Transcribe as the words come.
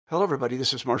Hello, everybody.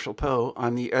 This is Marshall Poe.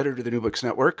 I'm the editor of the New Books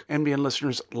Network. NBN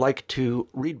listeners like to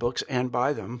read books and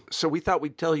buy them. So we thought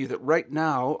we'd tell you that right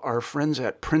now, our friends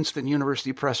at Princeton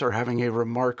University Press are having a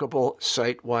remarkable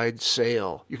site-wide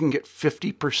sale. You can get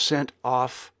 50%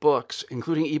 off books,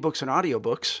 including ebooks and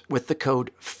audiobooks, with the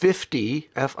code 50,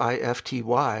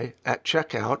 F-I-F-T-Y, at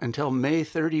checkout until May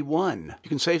 31. You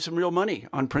can save some real money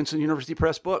on Princeton University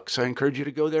Press books. I encourage you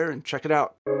to go there and check it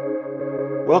out.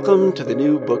 Welcome to the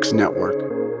New Books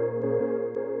Network.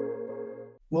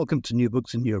 Welcome to New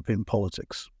Books in European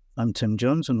Politics. I'm Tim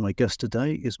Jones, and my guest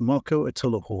today is Marko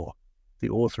Attila Hoare, the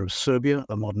author of Serbia,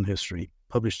 A Modern History,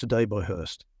 published today by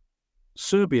Hearst.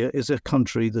 Serbia is a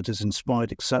country that has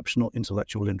inspired exceptional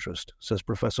intellectual interest, says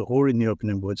Professor Hoare in the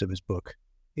opening words of his book.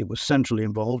 It was centrally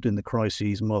involved in the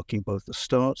crises marking both the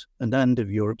start and end of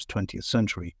Europe's 20th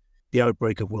century, the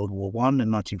outbreak of World War I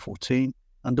in 1914,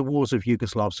 and the wars of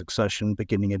Yugoslav succession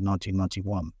beginning in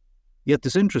 1991. Yet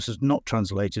this interest is not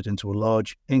translated into a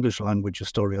large English-language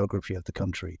historiography of the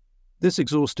country. This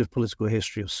exhaustive political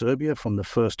history of Serbia, from the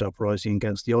first uprising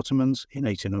against the Ottomans in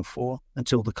 1804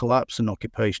 until the collapse and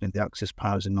occupation of the Axis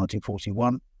powers in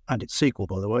 1941, and its sequel,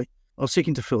 by the way, are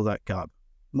seeking to fill that gap.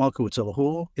 Marko Attila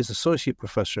Hoare is Associate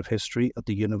Professor of History at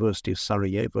the University of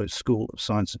Sarajevo School of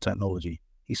Science and Technology.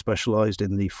 He specialized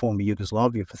in the former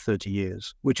Yugoslavia for 30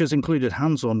 years, which has included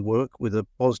hands-on work with a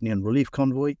Bosnian relief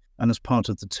convoy and as part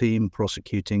of the team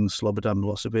prosecuting Slobodan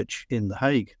Milosevic in The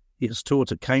Hague. He has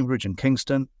taught at Cambridge and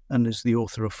Kingston and is the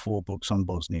author of 4 books on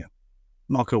Bosnia.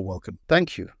 Marko, welcome.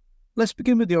 Thank you. Let's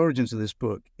begin with the origins of this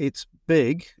book. It's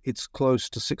big. It's close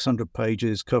to 600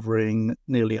 pages, covering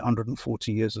nearly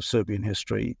 140 years of Serbian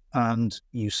history. And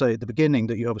you say at the beginning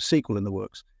that you have a sequel in the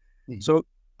works. So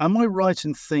am I right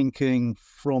in thinking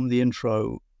from the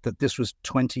intro that this was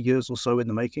 20 years or so in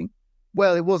the making?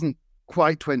 Well, it wasn't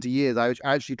quite 20 years. I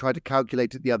actually tried to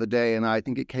calculate it the other day, and I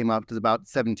think it came up to about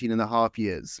 17 and a half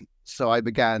years. So I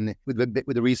began with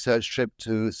a research trip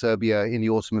to Serbia in the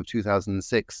autumn of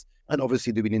 2006. And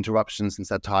obviously, there have been interruptions since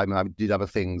that time, and I did other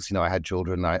things. I had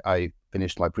children, I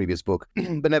finished my previous book.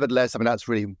 But nevertheless, that's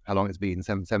really how long it's been,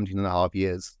 17 and a half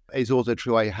years. It's also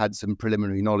true I had some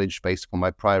preliminary knowledge based upon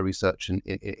my prior research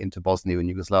into Bosnia and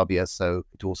Yugoslavia, so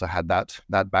it also had that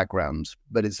background.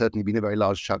 But it's certainly been a very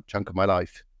large chunk of my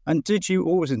life. And did you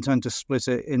always intend to split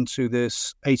it into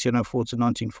this 1804 to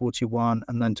 1941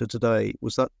 and then to today?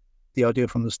 Was that the idea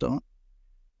from the start?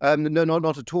 No,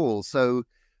 not at all. So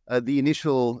the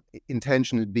initial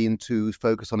intention had been to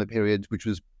focus on a period which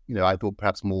was, I thought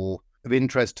perhaps more of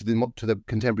interest to the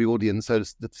contemporary audience. So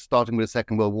starting with the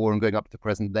Second World War and going up to the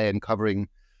present day and covering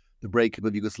the breakup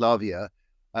of Yugoslavia.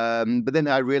 But then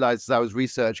I realized as I was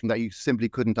researching that you simply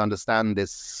couldn't understand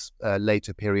this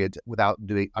later period without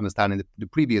understanding the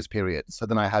previous period. So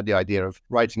then I had the idea of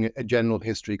writing a general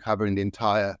history covering the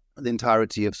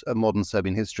entirety of modern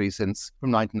Serbian history since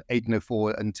from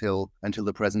 1804 until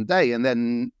the present day. And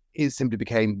then it simply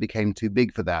became too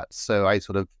big for that. So I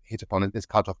sort of hit upon this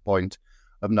cutoff point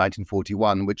of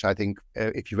 1941, which I think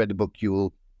if you read the book, you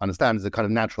will understand is a kind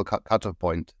of natural cutoff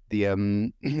point.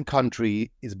 The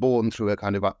country is born through a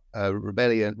kind of a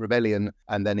rebellion,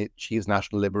 and then it achieves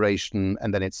national liberation,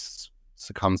 and then it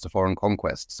succumbs to foreign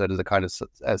conquest. So there's a kind of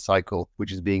a cycle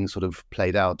which is being sort of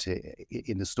played out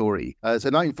in the story. So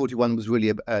 1941 was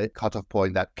really a cutoff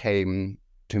point that came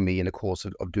to me in the course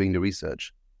of doing the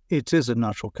research. It is a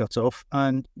natural cutoff,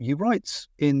 and you write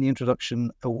in the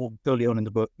introduction, or early on in the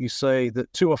book, you say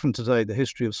that too often today the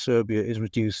history of Serbia is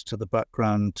reduced to the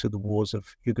background to the wars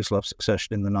of Yugoslav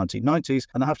succession in the 1990s,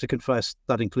 and I have to confess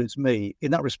that includes me.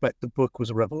 In that respect, the book was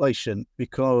a revelation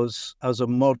because as a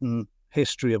modern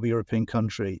history of a European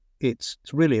country, it's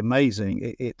really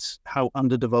amazing. It's how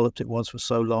underdeveloped it was for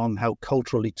so long, how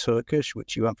culturally Turkish,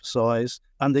 which you emphasize,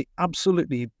 and the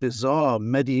absolutely bizarre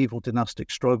medieval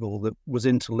dynastic struggle that was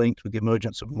interlinked with the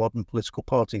emergence of modern political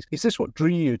parties. Is this what drew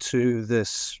you to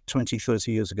this 20,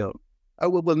 30 years ago? Oh,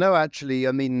 well, no, actually,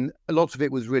 a lot of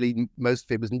it was really,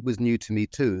 most of it was new to me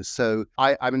too. So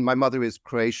my mother is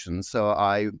Croatian, so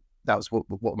that was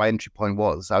what my entry point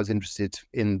was. I was interested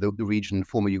in the region,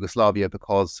 former Yugoslavia,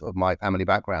 because of my family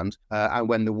background. And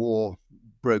when the war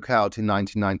broke out in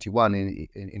 1991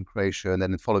 in Croatia, and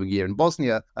then the following year in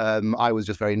Bosnia, I was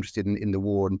just very interested in the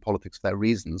war and politics for that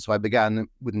reason. So I began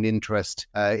with an interest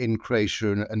in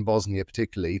Croatia and Bosnia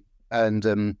particularly, and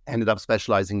ended up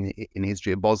specializing in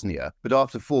history of Bosnia. But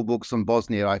after 4 books on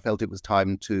Bosnia, I felt it was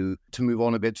time to move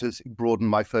on a bit, to broaden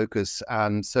my focus.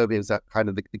 And Serbia was that kind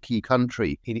of the key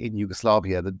country in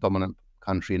Yugoslavia, the dominant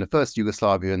country in the first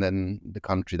Yugoslavia, and then the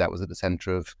country that was at the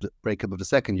center of the breakup of the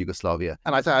second Yugoslavia.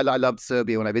 And I loved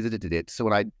Serbia when I visited it. So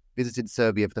when I visited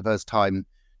Serbia for the first time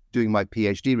doing my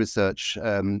PhD research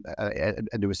and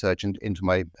the research into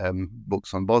my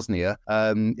books on Bosnia,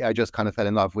 I just kind of fell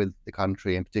in love with the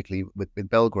country, and particularly with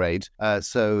Belgrade.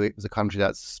 So it was a country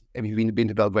that's, if you've been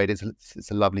to Belgrade,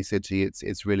 it's a lovely city.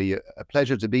 It's really a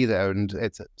pleasure to be there, and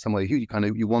it's somewhere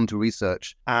you want to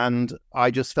research. And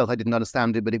I just felt I didn't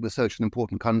understand it, but it was such an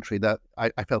important country that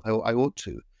I felt I ought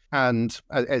to. And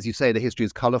as you say, the history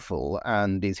is colourful,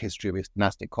 and this history of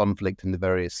dynastic conflict and the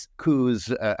various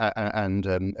coups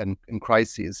and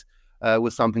crises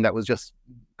was something that was just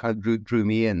kind of drew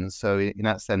me in. So in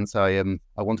that sense, I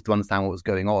wanted to understand what was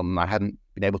going on, and I hadn't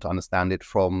been able to understand it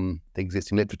from the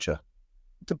existing literature.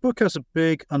 The book has a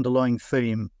big underlying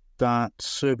theme that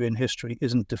Serbian history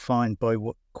isn't defined by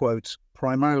what, quote,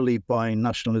 primarily by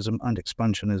nationalism and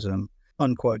expansionism,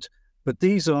 unquote. But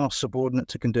these are subordinate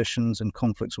to conditions and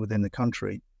conflicts within the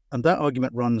country. And that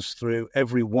argument runs through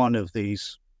every one of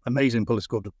these amazing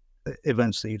political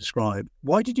events that you describe.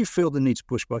 Why did you feel the need to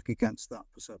push back against that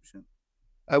perception?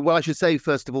 Well, I should say,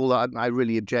 first of all, I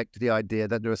really object to the idea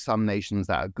that there are some nations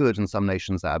that are good and some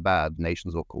nations that are bad,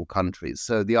 nations or countries.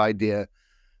 So the idea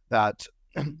that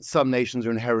some nations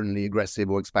are inherently aggressive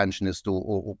or expansionist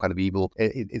or kind of evil,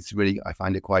 it's really, I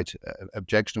find it quite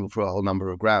objectionable for a whole number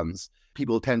of grounds.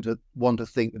 People tend to want to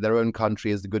think that their own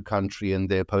country is the good country and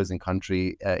the opposing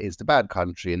country is the bad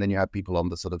country. And then you have people on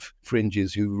the sort of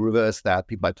fringes who reverse that,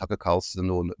 people like Tucker Carlson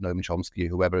or Noam Chomsky,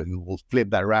 whoever, who will flip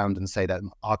that around and say that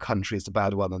our country is the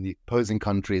bad one and the opposing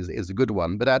country is the good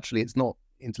one. But actually, it's not.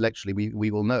 Intellectually, we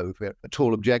will know, if we're at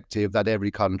all objective, that every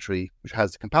country which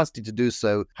has the capacity to do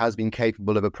so has been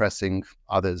capable of oppressing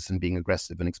others and being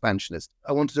aggressive and expansionist.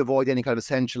 I wanted to avoid any kind of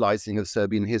essentializing of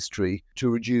Serbian history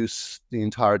to reduce the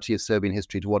entirety of Serbian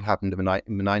history to what happened in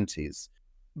the 90s.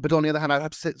 But on the other hand, I have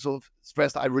to sort of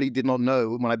stress that I really did not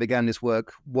know when I began this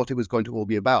work what it was going to all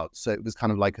be about. So it was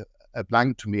kind of like a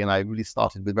blank to me, and I really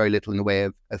started with very little in the way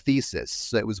of a thesis.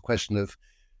 So it was a question of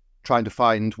trying to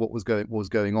find what was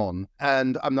going on.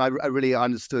 And I really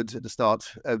understood at the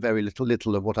start very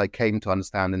little of what I came to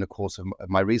understand in the course of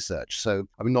my research. So,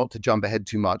 not to jump ahead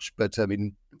too much, but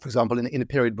for example, in a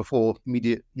period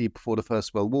immediately before the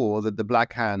First World War, the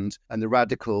Black Hand and the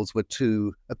Radicals were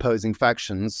two opposing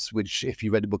factions, which, if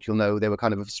you read the book, you'll know they were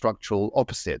kind of structural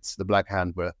opposites. The Black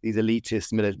Hand were these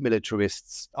elitist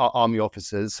militarists, army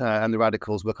officers, and the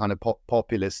Radicals were kind of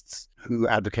populists who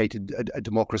advocated a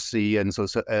democracy and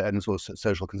sort of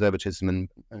social conservatism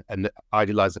and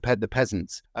idealized the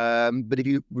peasants. But if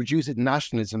you reduce it to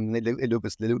nationalism, they look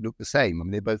the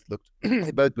same. They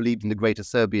both believed in the Greater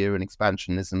Serbia and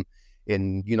expansionism,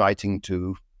 in uniting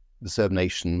to the Serb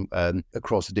nation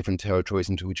across the different territories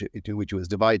into which it was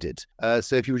divided.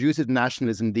 So if you reduce it to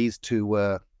nationalism, these two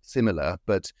were similar,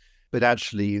 but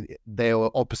actually they are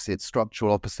opposites,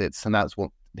 structural opposites, and that's what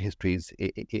history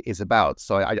is about.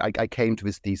 So I came to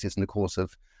this thesis in the course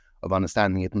of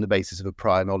understanding it on the basis of a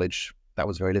prior knowledge that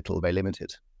was very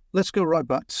limited. Let's go right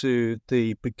back to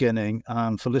the beginning.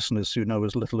 For listeners who know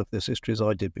as little of this history as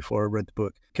I did before I read the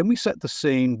book, can we set the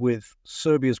scene with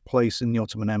Serbia's place in the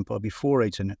Ottoman Empire before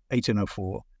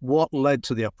 1804? What led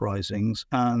to the uprisings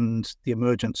and the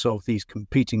emergence of these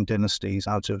competing dynasties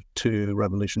out of two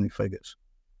revolutionary figures?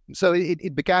 So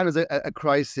it began as a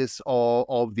crisis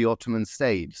of the Ottoman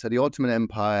state. So the Ottoman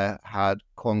Empire had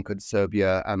conquered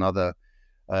Serbia and other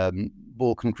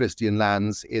Balkan Christian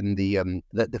lands in the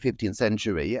 15th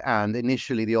century. And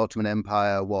initially, the Ottoman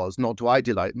Empire was not to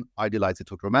idealize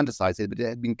it or to romanticize it, but it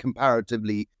had been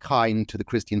comparatively kind to the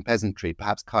Christian peasantry,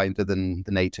 perhaps kinder than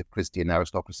the native Christian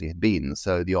aristocracy had been.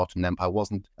 So the Ottoman Empire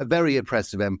wasn't a very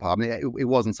oppressive empire. It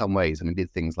was in some ways. It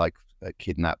did things like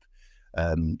kidnap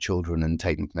children and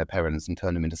take them from their parents and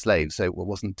turn them into slaves. So it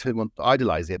wasn't to want to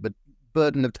idealize it, but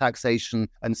burden of taxation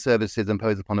and services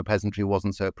imposed upon a peasantry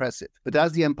wasn't so oppressive. But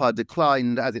as the empire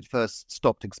declined, as it first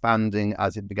stopped expanding,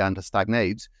 as it began to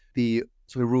stagnate, the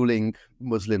sort of ruling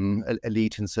Muslim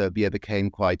elite in Serbia became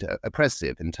quite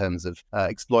oppressive in terms of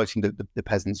exploiting the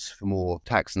peasants for more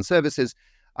tax and services,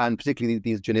 and particularly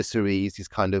these janissaries, these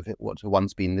kind of what had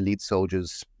once been elite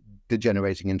soldiers,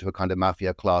 degenerating into a kind of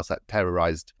mafia class that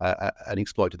terrorized and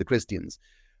exploited the Christians.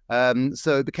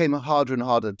 So it became harder and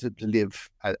harder to live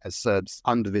as Serbs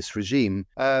under this regime.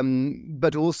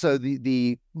 But also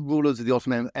the rulers of the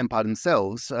Ottoman Empire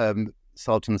themselves,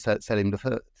 Sultan Selim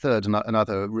III and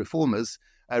other reformers,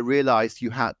 realized you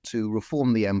had to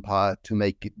reform the empire to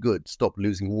make it good, stop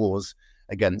losing wars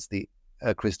against the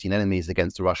Christian enemies,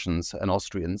 against the Russians and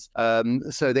Austrians.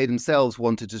 So they themselves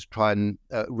wanted to try and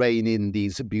rein in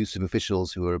these abusive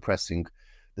officials who were oppressing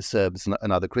the Serbs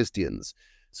and other Christians.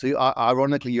 So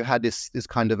ironically, you had this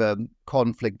kind of a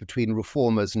conflict between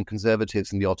reformers and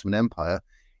conservatives in the Ottoman Empire,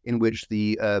 in which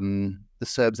the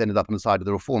Serbs ended up on the side of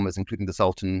the reformers, including the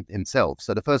Sultan himself.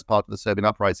 So the first part of the Serbian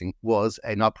uprising was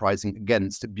an uprising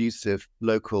against abusive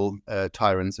local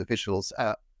tyrants, officials,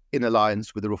 in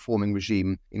alliance with the reforming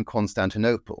regime in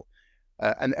Constantinople.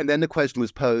 And then the question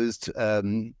was posed,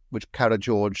 which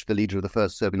Karađorđe, the leader of the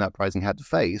first Serbian uprising, had to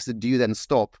face. Do you then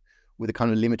stop with a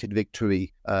kind of limited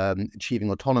victory, achieving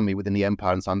autonomy within the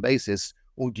empire on some basis,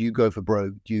 or do you go for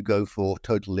broke? Do you go for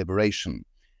total liberation?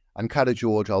 And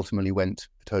Karađorđe ultimately went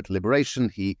for total liberation.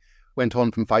 He went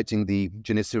on from fighting the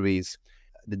Janissaries,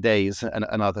 the Deys, and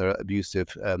other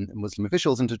abusive Muslim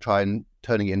officials into try and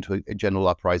turning it into a general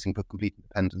uprising for complete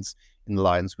independence in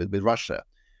alliance with Russia.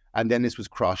 And then this was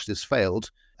crushed, this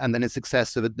failed. And then his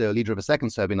successor, the leader of a second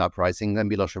Serbian uprising,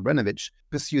 Miloš Obrenović,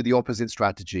 pursued the opposite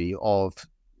strategy of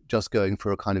just going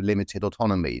for a kind of limited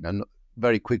autonomy and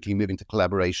very quickly moving to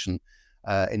collaboration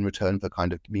in return for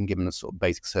kind of being given a sort of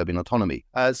basic Serbian autonomy.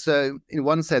 So in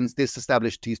one sense, this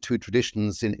established these two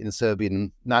traditions in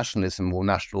Serbian nationalism or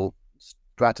national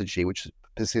strategy, which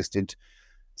persisted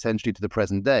essentially to the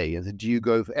present day. Do you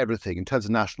go for everything in terms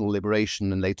of national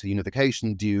liberation and later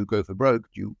unification? Do you go for broke?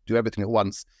 Do you do everything at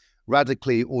once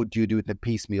radically, or do you do it in a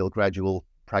piecemeal, gradual,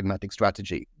 pragmatic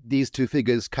strategy? These two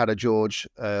figures,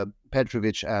 Karađorđe,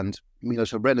 Petrović, and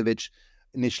Miloš Obrenović,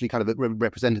 initially kind of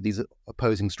represented these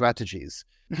opposing strategies.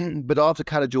 But after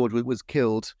Karađorđe was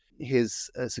killed, his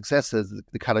successors,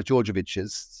 the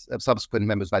Karađorđevićes, subsequent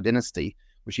members of that dynasty,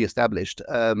 which he established,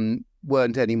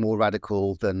 weren't any more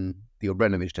radical than the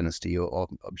Obrenović dynasty or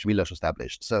Miloš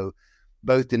established. So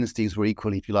both dynasties were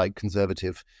equally, if you like,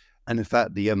 conservative. And in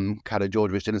fact, the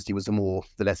Karađorđević dynasty was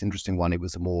the less interesting one. It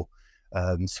was a more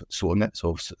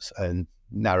sort of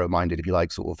narrow-minded, if you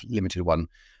like, sort of limited one.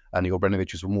 And the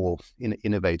Obrenovićes were more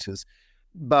innovators.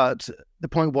 But the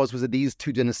point was that these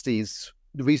two dynasties,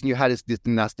 the reason you had this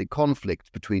dynastic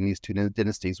conflict between these two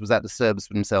dynasties was that the Serbs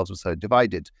themselves were so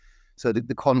divided. So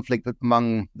the conflict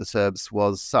among the Serbs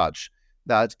was such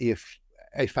that if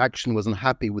a faction was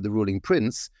unhappy with the ruling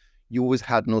prince, you always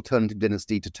had an alternative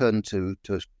dynasty to turn to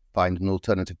find an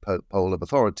alternative pole of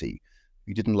authority. If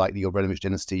you didn't like the Obrenović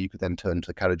dynasty, you could then turn to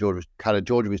the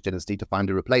Karađorđević dynasty to find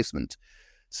a replacement.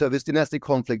 So this dynastic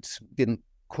conflict didn't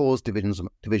cause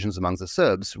divisions among the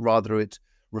Serbs, rather it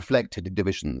reflected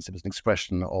divisions. It was an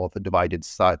expression of a divided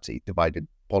society, divided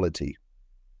polity.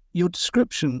 Your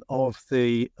description of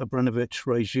the Obrenović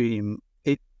regime,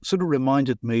 it sort of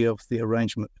reminded me of the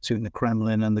arrangement between the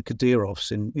Kremlin and the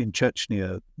Kadyrovs in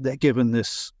Chechnya. They're given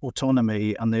this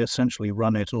autonomy and they essentially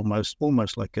run it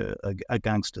almost like a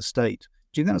gangster state.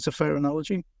 Do you think that's a fair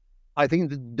analogy? I think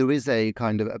that there is a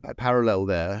kind of a parallel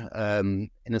there.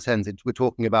 In a sense, we're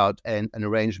talking about an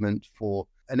arrangement for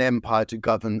an empire to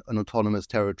govern an autonomous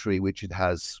territory which it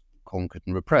has conquered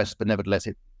and repressed, but nevertheless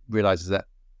it realizes that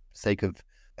for the sake of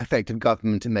effective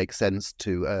government, it makes sense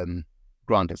to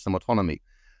grant it some autonomy.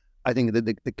 I think that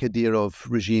the Kadyrov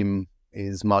regime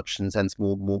is much, in a sense,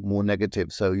 more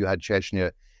negative. So you had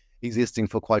Chechnya existing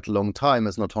for quite a long time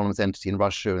as an autonomous entity in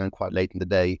Russia, and then quite late in the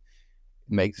day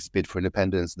makes its bid for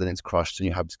independence, then it's crushed, and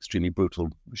you have this extremely brutal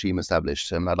regime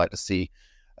established. I'd like to see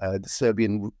the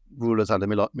Serbian rulers under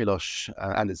Miloš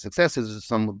and its successors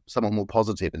somewhat more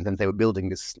positive, and then they were building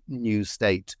this new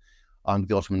state under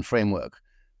the Ottoman framework.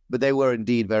 But they were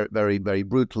indeed very, very, very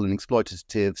brutal and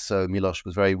exploitative. So Miloš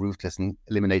was very ruthless in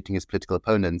eliminating his political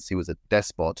opponents. He was a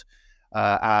despot,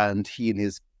 and he and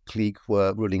his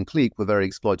ruling clique were very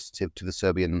exploitative to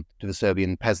the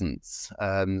Serbian peasants.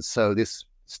 So this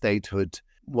statehood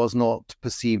was not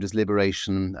perceived as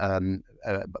liberation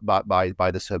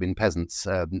by the Serbian peasants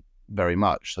very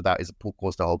much. So that is, of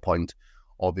course, the whole point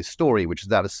of this story, which is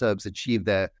that the Serbs achieved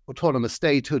their autonomous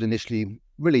statehood initially,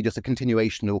 really just a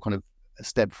continuation or kind of a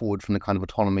step forward from the kind of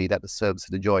autonomy that the Serbs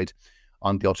had enjoyed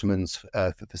under the Ottomans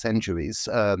for centuries,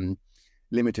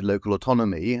 limited local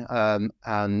autonomy.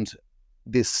 And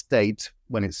this state,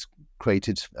 when it's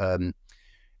created in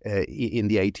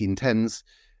the 1810s,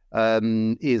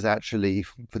 is actually,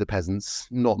 for the peasants,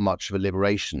 not much of a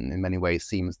liberation. In many ways,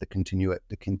 seems the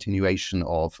continuation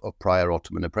of prior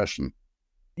Ottoman oppression.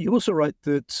 You also write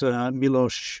that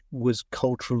Miloš was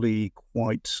culturally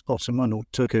quite Ottoman or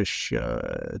Turkish,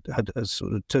 had a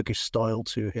sort of Turkish style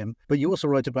to him. But you also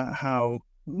write about how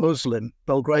Muslim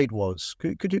Belgrade was.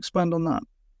 Could you expand on that?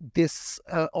 This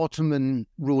Ottoman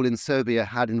rule in Serbia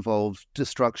had involved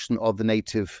destruction of the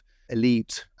native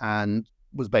elite and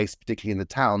was based particularly in the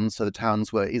towns. So the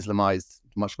towns were Islamized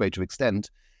to a much greater extent.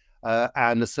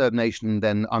 And the Serb nation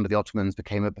then, under the Ottomans,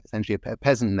 became essentially a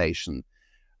peasant nation.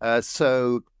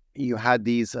 So you had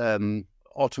these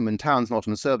Ottoman towns in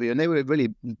Ottoman Serbia, and they were really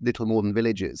little more than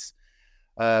villages.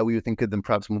 We would think of them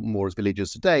perhaps more as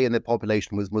villages today, and their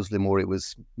population was Muslim, or it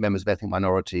was members of ethnic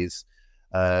minorities,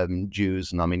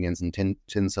 Jews and Armenians and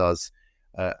Tinsars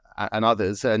and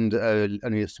others, and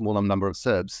only a small number of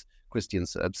Serbs, Christian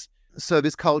Serbs. So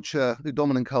this culture, the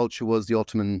dominant culture, was the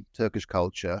Ottoman Turkish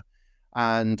culture.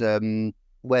 And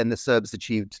when the Serbs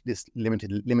achieved this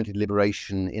limited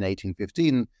liberation in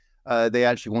 1815, they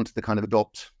actually wanted to kind of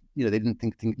adopt, they didn't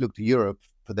look to Europe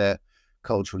for their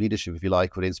cultural leadership, if you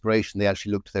like, or inspiration. They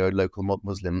actually looked to their own local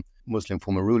Muslim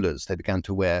former rulers. They began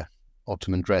to wear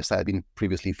Ottoman dress that had been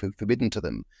previously forbidden to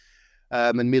them.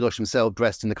 And Miloš himself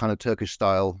dressed in the kind of Turkish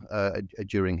style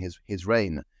during his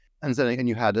reign. And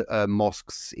you had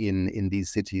mosques in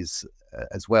these cities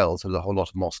as well. So there's a whole lot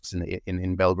of mosques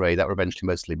in Belgrade that were eventually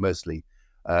mostly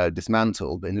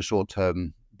dismantled. But in the short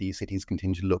term, these cities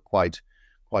continued to look quite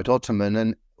Ottoman.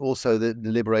 And also the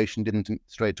liberation didn't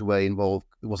straight away involve,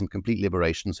 it wasn't complete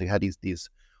liberation. So you had these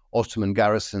Ottoman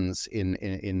garrisons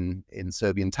in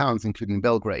Serbian towns, including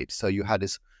Belgrade. So you had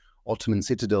this Ottoman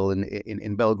citadel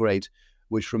in Belgrade,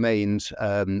 which remained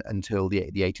until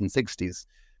the 1860s.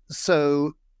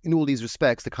 So in all these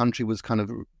respects, the country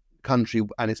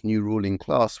and its new ruling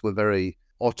class were very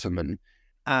Ottoman.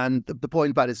 And the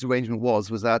point about this arrangement was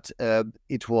that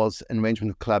it was an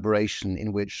arrangement of collaboration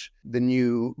in which the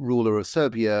new ruler of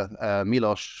Serbia,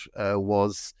 Miloš,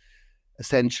 was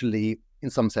essentially,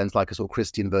 in some sense, like a sort of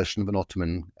Christian version of an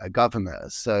Ottoman governor.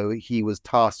 So he was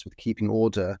tasked with keeping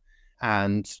order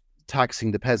and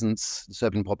taxing the peasants, the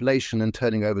Serbian population, and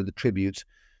turning over the tribute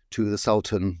to the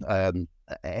Sultan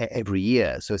every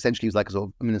year. So essentially he was like a sort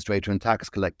of administrator and tax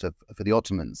collector for the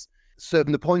Ottomans. So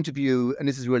from the point of view, and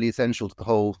this is really essential to the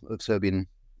whole of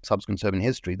subsequent Serbian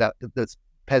history, that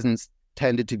peasants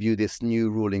tended to view this new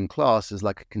ruling class as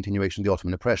like a continuation of the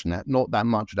Ottoman oppression. Not that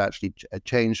much had actually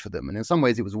changed for them. And in some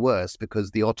ways it was worse because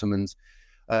the Ottomans,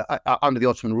 under the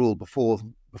Ottoman rule before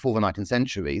the 19th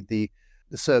century, the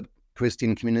Serb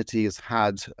Christian communities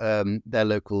had their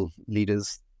local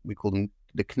leaders, we call them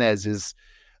the knezes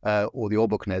or the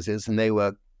oboknezes, and they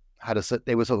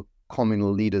were sort of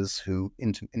communal leaders who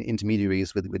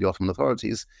intermediaries with the Ottoman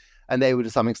authorities, and they were to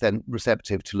some extent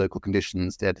receptive to local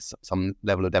conditions. They had some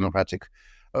level of democratic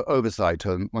oversight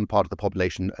on one part of the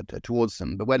population towards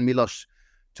them. But when Miloš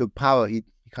took power, he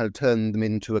kind of turned them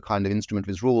into a kind of instrument of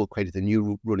his rule, created a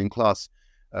new ruling class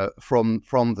from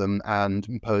them, and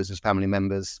imposed his family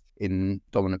members in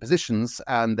dominant positions,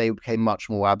 and they became much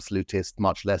more absolutist,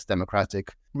 much less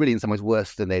democratic, really in some ways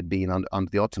worse than they'd been under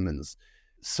the Ottomans.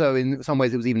 So in some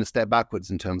ways, it was even a step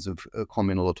backwards in terms of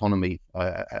communal autonomy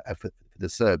for the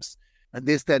Serbs. And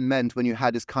this then meant when you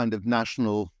had this kind of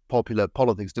national popular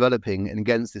politics developing and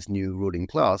against this new ruling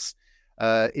class,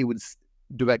 it was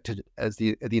directed as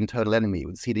the internal enemy. It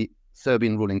would see the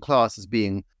Serbian ruling class as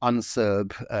being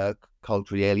un-Serb,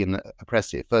 culturally alien,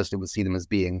 oppressive. First, it would see them as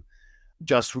being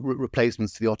just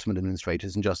replacements to the Ottoman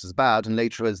administrators and just as bad. And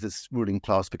later, as this ruling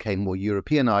class became more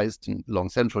Europeanized and along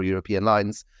Central European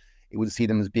lines, it would see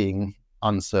them as being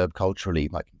un-Serb culturally,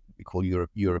 like we call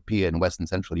European, Western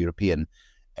Central European,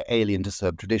 alien to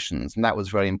Serb traditions. And that was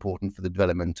very important for the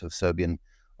development of Serbian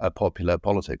popular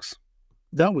politics.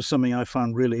 That was something I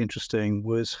found really interesting,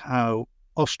 was how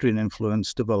Austrian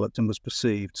influence developed and was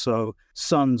perceived. So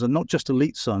sons, and not just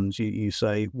elite sons, you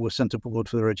say, were sent abroad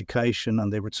for their education,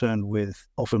 and they returned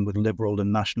often with liberal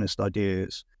and nationalist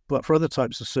ideas. But for other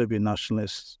types of Serbian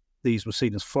nationalists, these were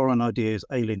seen as foreign ideas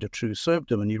alien to true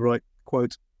Serbdom. And you write,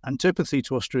 quote, "Antipathy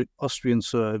to Austrian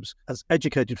Serbs as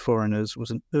educated foreigners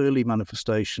was an early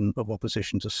manifestation of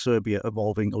opposition to Serbia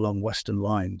evolving along Western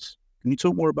lines." Can you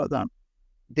talk more about that?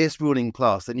 This ruling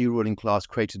class, the new ruling class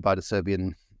created by the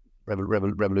Serbian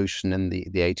revolution in the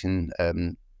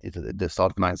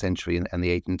start of the 9th century and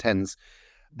the 1810s,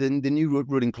 the new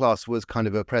ruling class was kind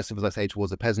of oppressive, as I say,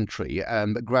 towards the peasantry.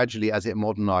 But gradually, as it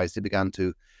modernized, it began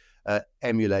to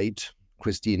emulate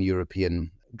Christian European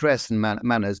dress and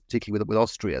manners, particularly with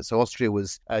Austria. So Austria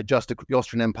was the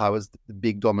Austrian Empire was the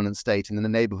big dominant state in the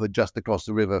neighborhood just across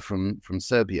the river from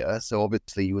Serbia. So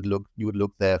obviously you would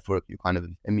look there for a kind of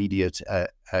immediate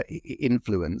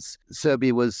influence.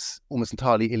 Serbia was almost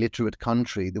entirely illiterate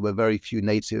country. There were very few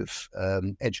native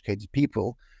educated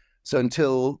people. So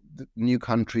until the new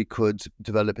country could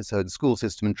develop its own school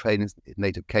system and train its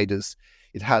native cadres,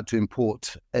 it had to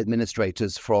import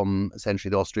administrators from essentially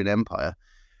the Austrian Empire.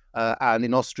 And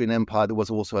in Austrian Empire, there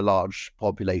was also a large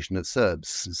population of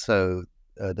Serbs. So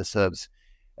the Serbs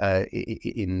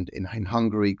in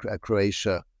Hungary,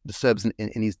 Croatia, the Serbs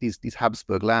in these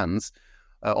Habsburg lands,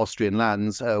 Austrian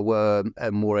lands, were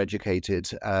more educated,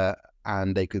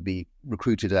 and they could be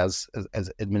recruited as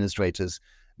administrators,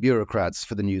 bureaucrats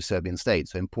for the new Serbian state,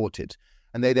 so imported.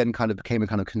 And they then kind of became a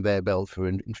kind of conveyor belt for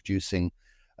introducing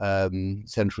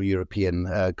Central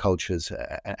European cultures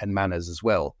and manners as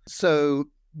well. So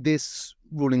this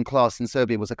ruling class in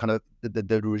Serbia was a kind of,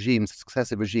 the regimes,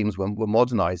 successive regimes were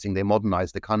modernizing. They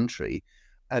modernized the country.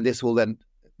 And this all then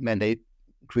meant they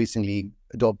increasingly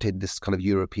adopted this kind of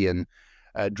European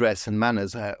dress and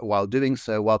manners while doing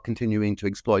so, while continuing to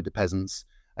exploit the peasants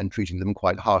and treating them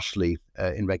quite harshly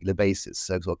in regular basis.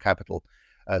 So sort of capital,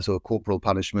 sort of corporal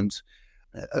punishment,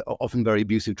 often very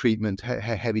abusive treatment,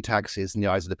 heavy taxes in the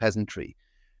eyes of the peasantry.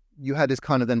 You had this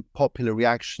kind of then popular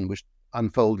reaction which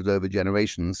unfolded over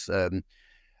generations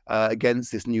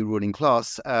against this new ruling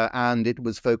class, and it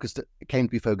came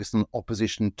to be focused on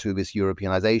opposition to this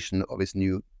Europeanization of this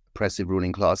new oppressive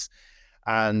ruling class,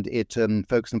 and it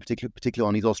focused in particularly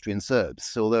on these Austrian Serbs.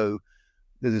 So although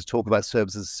there's this talk about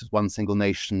Serbs as one single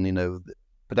nation,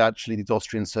 but actually these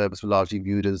Austrian Serbs were largely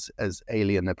viewed as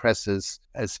alien oppressors.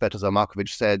 As Svetozar Markovic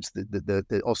said,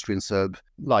 the Austrian Serb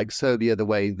like Serbia the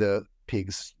way the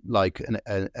pigs like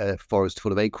a forest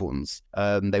full of acorns.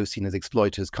 They were seen as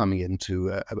exploiters coming in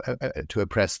to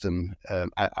oppress them,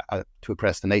 to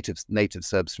oppress the native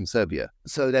Serbs from Serbia.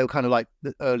 So they were kind of like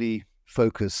the early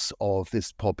focus of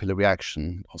this popular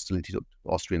reaction, hostility to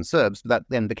Austrian Serbs. But that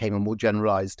then became a more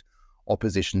generalized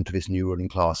opposition to this new ruling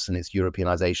class and its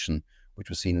Europeanization, which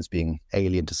was seen as being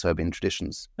alien to Serbian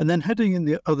traditions. And then heading in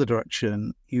the other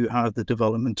direction, you have the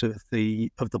development of the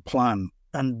plan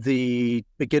and the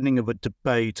beginning of a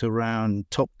debate around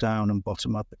top-down and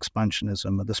bottom-up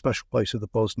expansionism and the special place of the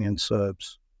Bosnian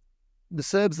Serbs. The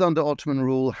Serbs under Ottoman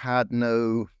rule had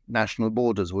no national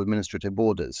borders or administrative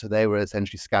borders, so they were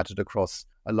essentially scattered across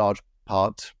a large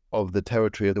part of the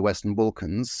territory of the Western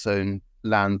Balkans, so in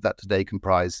lands that today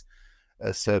comprise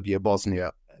Serbia,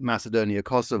 Bosnia, Macedonia,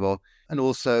 Kosovo, and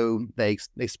also they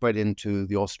spread into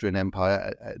the Austrian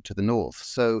Empire to the north.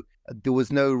 So there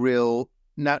was no real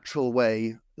natural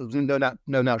way, there was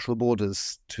no natural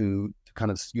borders to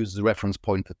kind of use as a reference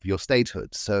point for your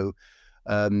statehood. So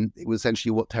it was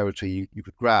essentially what territory you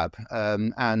could grab.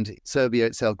 And Serbia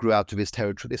itself grew out of this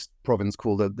territory, this province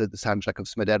called the Sanjak of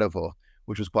Smederevo,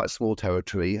 which was quite a small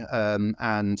territory.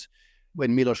 And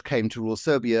when Miloš came to rule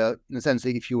Serbia, in a sense,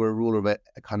 if you were a ruler of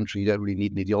a country, you don't really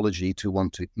need an ideology to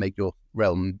want to make your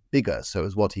realm bigger. So it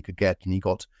was what he could get, and he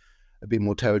got a bit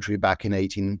more territory back in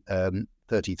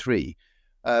 1833.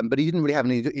 But he didn't really have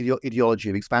an ideology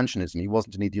of expansionism. He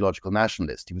wasn't an ideological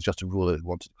nationalist. He was just a ruler who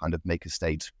wanted to kind of make a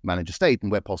state, manage a state,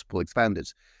 and where possible, expand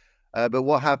it. But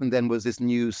what happened then was this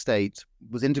new state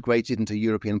was integrated into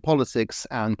European politics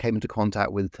and came into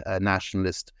contact with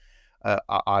nationalist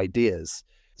ideas.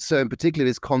 So in particular,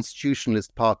 this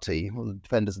constitutionalist party, the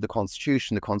defenders of the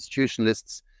constitution, the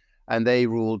constitutionalists, and they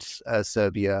ruled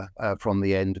Serbia from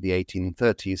the end of the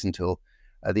 1830s until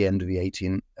the end of the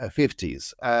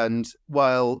 1850s. And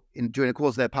while during the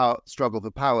course of their struggle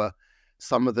for power,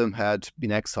 some of them had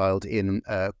been exiled in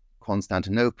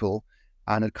Constantinople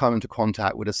and had come into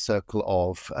contact with a circle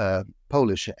of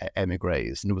Polish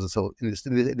emigres. And it was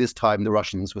in this time, the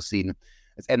Russians were seen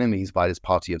as enemies by this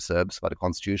party of Serbs, by the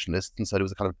constitutionalists. And so there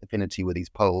was a kind of affinity with these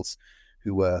Poles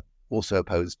who were also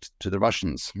opposed to the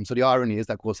Russians. And so the irony is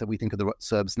that, of course, that we think of the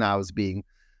Serbs now as being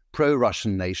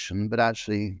pro-Russian nation, but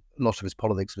actually a lot of its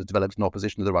politics was developed in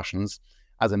opposition to the Russians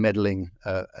as a meddling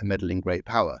great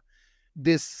power.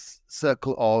 This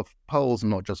circle of Poles,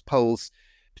 and not just Poles,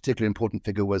 a particularly important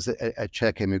figure was a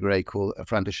Czech emigre called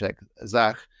František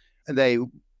Zach, and they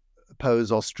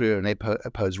opposed Austria and they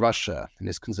opposed Russia in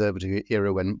this conservative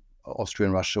era when Austria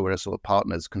and Russia were sort of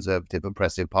partners, conservative,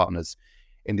 oppressive partners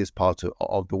in this part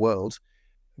of the world.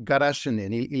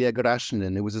 Ilya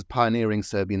Garashinin, who was a pioneering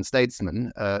Serbian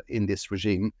statesman in this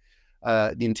regime,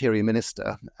 the interior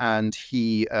minister, and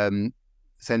he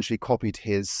essentially copied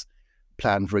his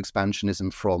plan for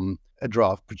expansionism from a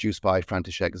draft produced by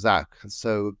František Zach.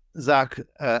 So Zach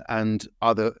and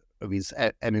other of his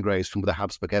emigres from the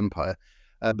Habsburg Empire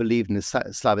believed in the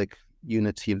Slavic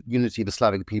unity of the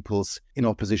Slavic peoples in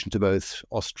opposition to both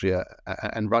Austria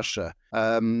and Russia.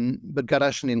 But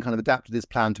Garashinin kind of adapted his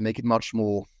plan to make it much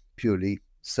more purely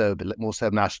Serb, more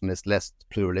Serb nationalist, less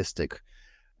pluralistic.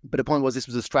 But the point was, this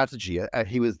was a strategy.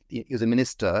 He was a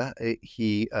minister.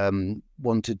 He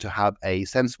wanted to have a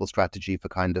sensible strategy for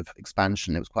kind of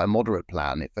expansion. It was quite a moderate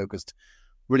plan. It focused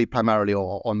really primarily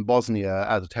on Bosnia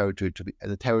as a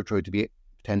territory to be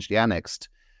potentially annexed,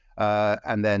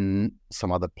 and then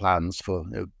some other plans for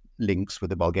links with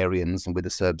the Bulgarians and with the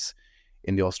Serbs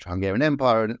in the Austro-Hungarian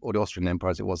Empire, or the Austrian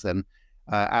Empire as it was then.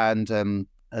 And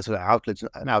a sort of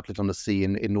an outlet on the sea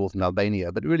in northern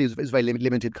Albania, but really it was a very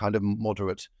limited kind of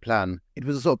moderate plan. It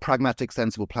was a sort of pragmatic,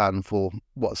 sensible plan for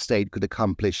what a state could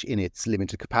accomplish in its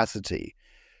limited capacity.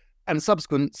 And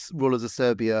subsequent rulers of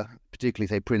Serbia, particularly,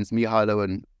 say, Prince Mihailo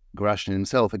and Gorazin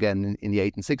himself, again in the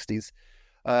 1860s,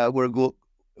 were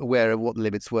aware of what the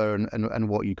limits were and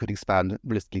what you could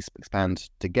realistically expand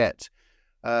to get.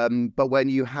 But when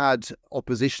you had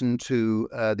opposition to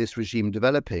this regime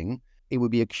developing, it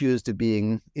would be accused of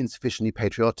being insufficiently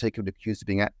patriotic. It would be accused of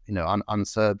being,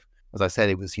 un-Serb. As I said,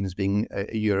 it was seen as being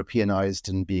Europeanized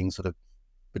and being sort of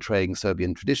betraying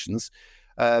Serbian traditions.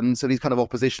 So these kind of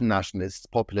opposition nationalists,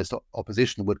 populist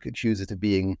opposition, would accuse it of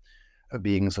being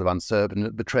sort of un-Serb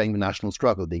and betraying the national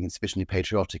struggle, being insufficiently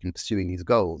patriotic and pursuing these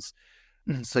goals.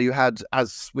 So you had,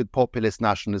 as with populist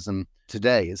nationalism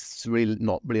today, it's really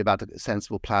not really about a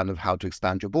sensible plan of how to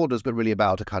expand your borders, but really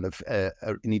about a kind of an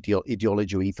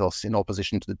ideology or ethos in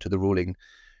opposition to the ruling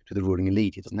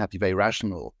elite. It doesn't have to be very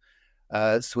rational.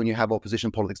 So when you have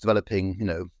opposition politics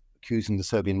developing, accusing the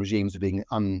Serbian regimes of being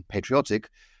unpatriotic,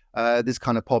 this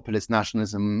kind of populist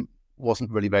nationalism wasn't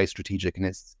really very strategic in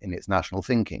its national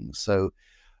thinking. So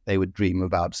they would dream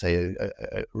about, say,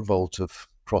 a revolt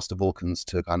across the Balkans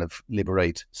to kind of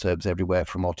liberate Serbs everywhere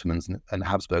from Ottomans and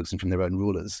Habsburgs and from their own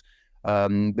rulers.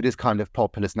 But this kind of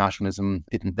populist nationalism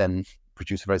didn't then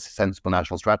produce a very sensible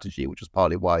national strategy, which was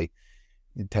partly why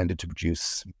it tended to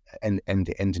produce end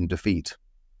in defeat.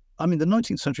 I mean, the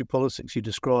 19th century politics you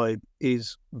describe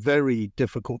is very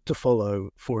difficult to follow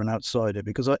for an outsider,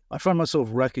 because I find myself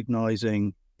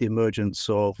recognizing the emergence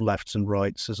of lefts and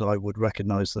rights as I would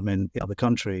recognize them in other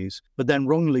countries, but then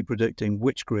wrongly predicting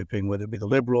which grouping, whether it be the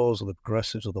liberals or the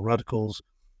progressives or the radicals,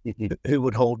 who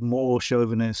would hold more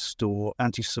chauvinist or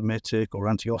anti-Semitic or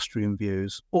anti-Austrian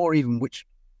views, or even which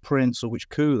prince or which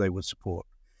coup they would support.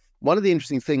 One of the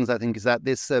interesting things, I think, is that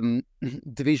this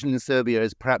division in Serbia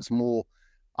is perhaps more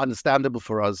understandable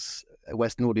for us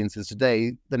Western audiences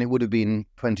today than it would have been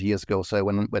 20 years ago or so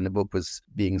when the book was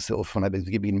being sort of, when I was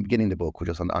beginning the book, which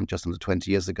was just under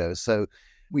 20 years ago. So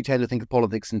we tend to think of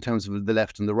politics in terms of the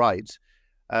left and the right.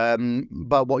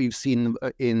 But what you've seen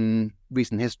in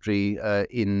recent history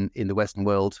in the Western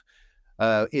world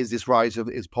is this rise of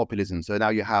populism. So now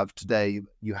you have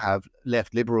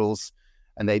left liberals,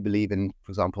 and they believe in,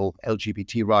 for example,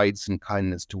 LGBT rights and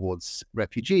kindness towards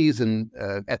refugees and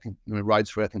rights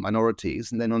for ethnic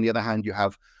minorities. And then on the other hand, you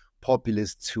have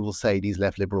populists who will say these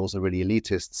left liberals are really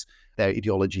elitists. Their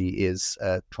ideology is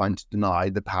trying to deny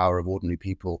the power of ordinary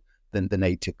people than the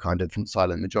native kind of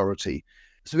silent majority.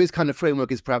 So this kind of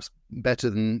framework is perhaps better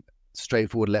than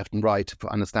straightforward left and right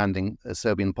for understanding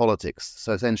Serbian politics.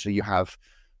 So essentially you have,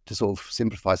 to sort of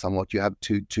simplify somewhat, you have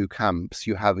two camps.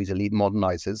 You have these elite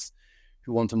modernizers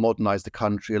who want to modernize the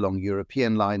country along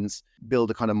European lines,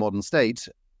 build a kind of modern state,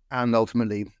 and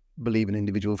ultimately believe in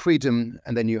individual freedom.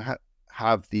 And then you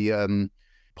have the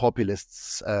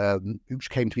populists,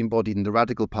 which came to be embodied in the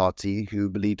Radical Party,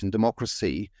 who believed in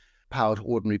democracy, power to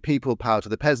ordinary people, power to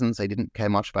the peasants. They didn't care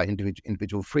much about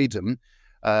individual freedom.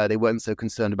 They weren't so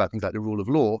concerned about things like the rule of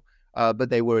law, but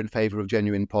they were in favor of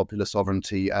genuine popular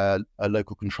sovereignty,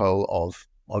 local control of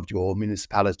your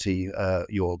municipality,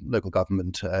 your local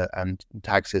government, and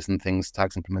taxes and things,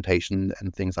 tax implementation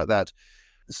and things like that.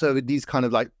 So these kind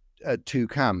of like two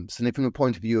camps. And if from the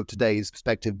point of view of today's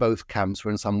perspective, both camps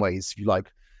were in some ways, if you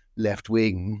like,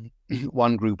 left-wing.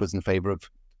 One group was in favor of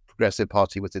Progressive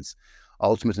Party was its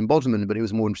ultimate embodiment, but it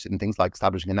was more interested in things like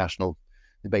establishing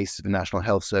the basis of a national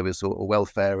health service or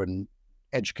welfare and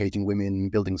educating women,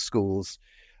 building schools,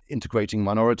 integrating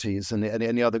minorities. And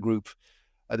the other group,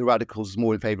 the radicals,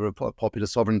 more in favor of popular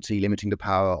sovereignty, limiting the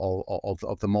power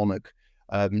of the monarch,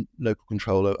 local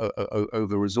control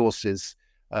over resources,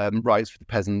 rights for the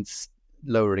peasants,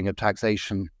 lowering of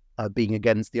taxation, being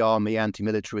against the army,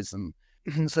 anti-militarism.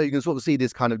 So you can sort of see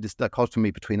this kind of dichotomy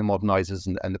between the modernizers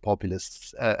and the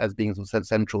populists as being sort of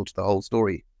central to the whole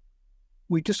story.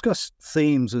 We discussed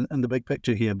themes and the big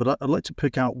picture here, but I'd like to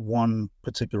pick out one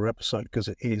particular episode because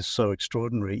it is so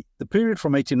extraordinary. The period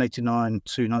from 1889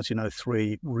 to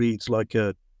 1903 reads like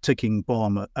a ticking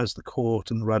bomb as the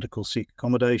court and the radicals seek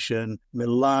accommodation.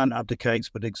 Milan abdicates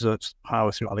but exerts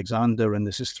power through Alexander, and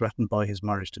this is threatened by his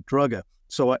marriage to Draga.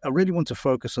 So I really want to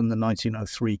focus on the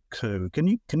 1903 coup. Can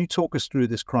you talk us through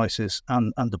this crisis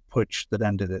and the putsch that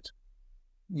ended it?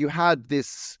 You had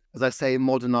this, as I say,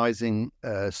 modernizing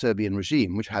Serbian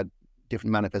regime, which had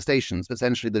different manifestations. But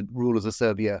essentially, the rulers of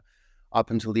Serbia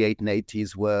up until the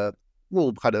 1880s were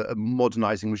all kind of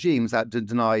modernizing regimes that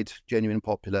denied genuine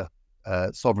popular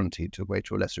sovereignty to a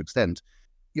greater or lesser extent.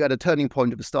 You had a turning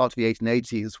point at the start of the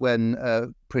 1880s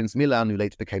when Prince Milan, who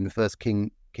later became the first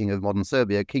king king of modern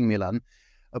Serbia, King Milan,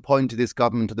 appointed this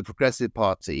government of the Progressive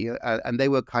Party, and they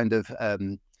were kind of,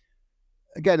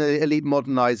 again, elite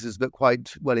modernizers, but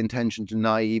quite well-intentioned and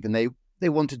naive, and they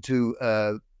wanted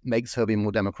to make Serbia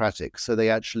more democratic. So they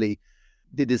actually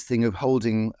did this thing of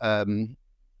holding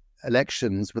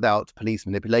elections without police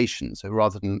manipulation. So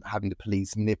rather than having the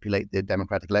police manipulate the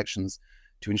democratic elections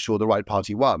to ensure the right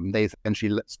party won, they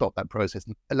essentially stopped that process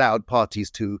and allowed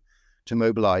parties to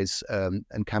mobilize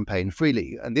and campaign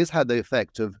freely. And this had the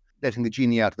effect of letting the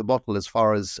genie out of the bottle as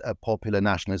far as popular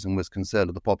nationalism was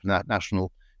concerned, or the popular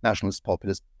nationalist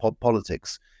populist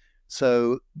politics.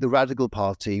 So the Radical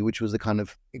Party, which was a kind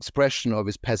of expression of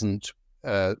his peasant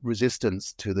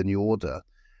resistance to the new order,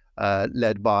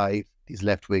 led by these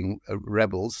left-wing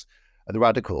rebels, the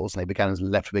radicals, and they began as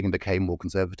left-wing and became more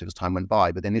conservative as time went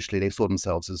by. But initially, they saw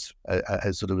themselves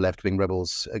as sort of left-wing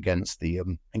rebels against the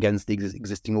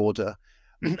existing order,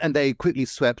 and they quickly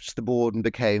swept the board and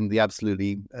became the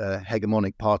absolutely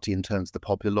hegemonic party in terms of the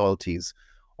popular loyalties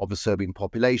of the Serbian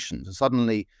population. So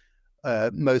suddenly,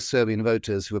 most Serbian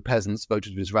voters who were peasants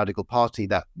voted for this Radical Party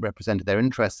that represented their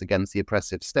interests against the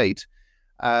oppressive state,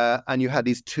 and you had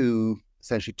these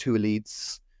essentially two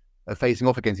elites facing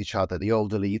off against each other. The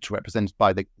old elite, represented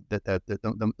by the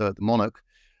monarch,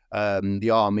 the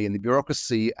army and the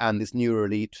bureaucracy, and this newer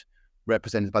elite,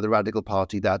 represented by the Radical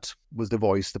Party that was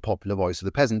the popular voice of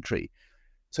the peasantry.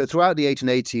 So throughout the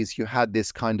 1880s, you had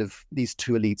this kind of these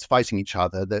two elites fighting each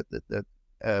other. The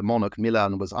monarch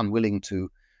Milan was unwilling to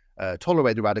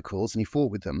tolerate the radicals, and he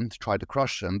fought with them to try to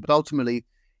crush them. But ultimately,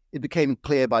 it became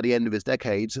clear by the end of his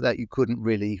decade that you couldn't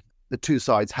really. The two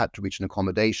sides had to reach an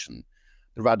accommodation.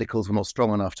 The radicals were not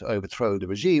strong enough to overthrow the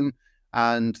regime,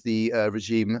 and the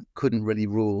regime couldn't really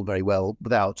rule very well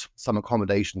without some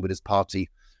accommodation with his party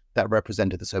that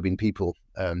represented the Serbian people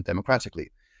democratically.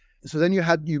 So then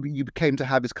you came to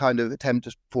have this kind of attempt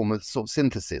to form a sort of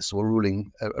synthesis, or a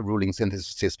ruling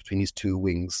synthesis between these two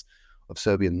wings of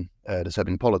the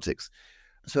Serbian politics.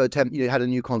 So you had a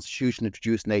new constitution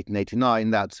introduced in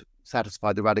 1889 that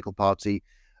satisfied the Radical Party,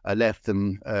 left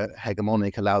them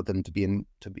hegemonic, allowed them to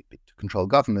control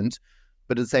government,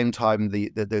 but at the same time,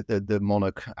 the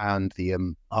monarch and the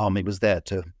army was there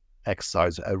to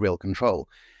exercise real control.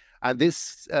 And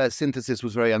this synthesis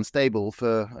was very unstable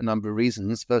for a number of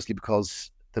reasons. Firstly, because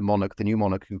the new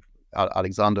monarch,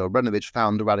 Alexander Obrenović,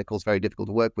 found the radicals very difficult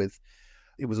to work with.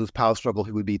 It was this power struggle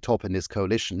who would be top in this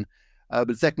coalition.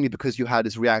 But secondly, because you had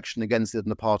this reaction against it on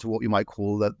the part of what you might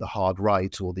call the hard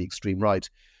right or the extreme right,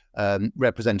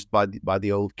 represented by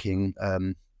the old king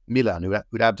Milan,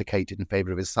 who'd abdicated in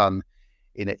favor of his son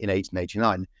in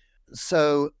 1889.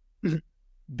 So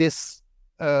this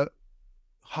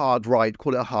hard right,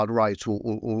 call it a hard right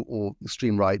or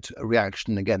extreme right,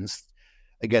 reaction against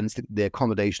the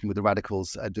accommodation with the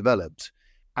radicals developed,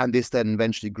 and this then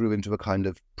eventually grew into a kind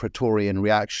of Praetorian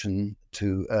reaction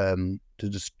to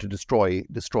destroy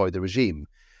the regime.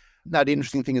 Now, the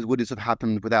interesting thing is, would this have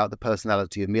happened without the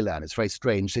personality of Milan? It's a very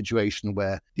strange situation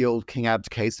where the old king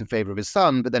abdicates in favor of his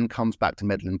son, but then comes back to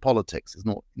meddle in politics. It's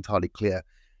not entirely clear.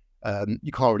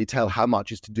 You can't really tell how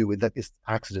much is to do with this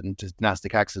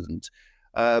dynastic accident.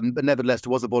 But nevertheless,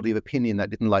 there was a body of opinion that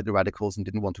didn't like the radicals and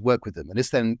didn't want to work with them. And this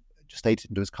then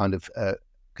stated into this kind of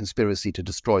conspiracy to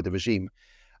destroy the regime.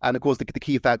 And of course, the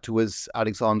key factor was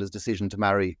Alexander's decision to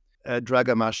marry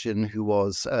Draga Mašin, who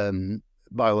was,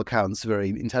 by all accounts, a very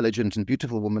intelligent and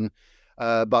beautiful woman,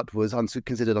 but was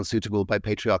considered unsuitable by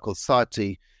patriarchal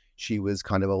society. She was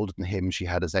kind of older than him. She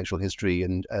had a sexual history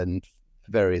and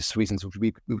for various reasons which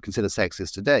we would consider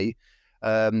sexist today.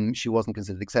 She wasn't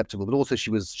considered acceptable, but also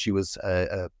she was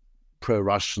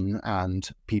pro-Russian, and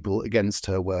people against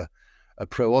her were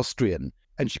pro-Austrian,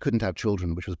 and she couldn't have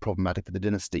children, which was problematic for the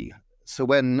dynasty. So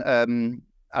when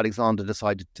Alexander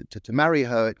decided to marry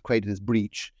her, it created this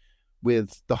breach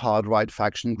with the hard right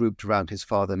faction grouped around his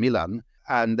father Milan,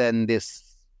 and then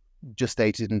this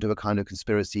gestated into a kind of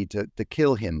conspiracy to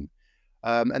kill him.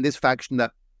 And this faction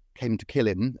that came to kill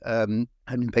him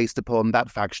had been based upon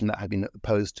that faction that had been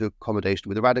opposed to accommodation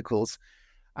with the radicals,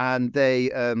 and they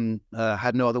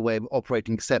had no other way of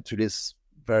operating except through this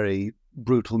very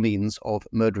brutal means of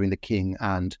murdering the king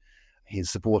and his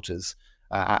supporters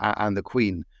and the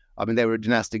queen. I mean, they were a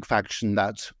dynastic faction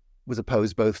that was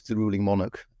opposed both to the ruling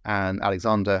monarch and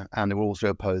Alexander, and they were also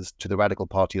opposed to the Radical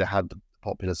Party that had the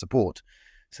popular support.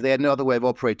 So they had no other way of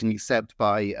operating except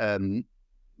by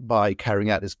carrying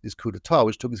out this coup d'etat,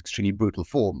 which took this extremely brutal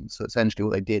form. So essentially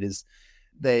what they did is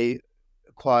they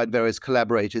acquired various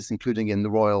collaborators, including in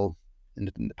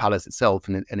the palace itself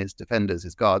and its defenders,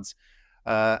 its guards,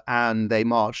 and they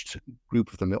marched, a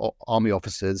group of them, army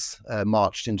officers,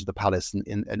 marched into the palace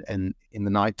in the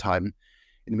nighttime,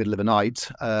 in the middle of the night.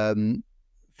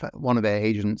 One of their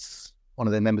agents, one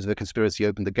of their members of a conspiracy,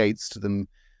 opened the gates to them.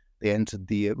 They entered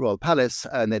the royal palace,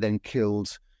 and they then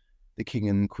killed the king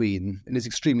and queen in this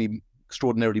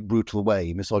extraordinarily brutal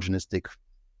way, misogynistic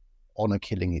honor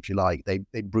killing, if you like.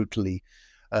 They brutally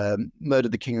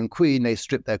murdered the king and queen. They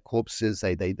stripped their corpses.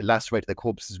 They lacerated their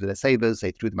corpses with their sabers.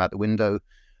 They threw them out the window.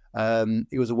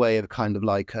 It was a way of kind of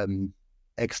like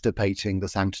extirpating the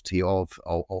sanctity of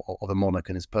a monarch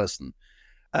and his person.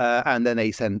 And then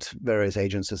they sent various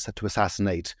agents to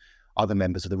assassinate other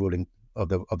members of the ruling of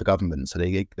the government. So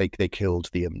they killed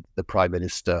the prime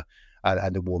minister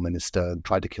and the war minister, and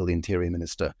tried to kill the interior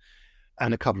minister,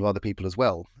 and a couple of other people as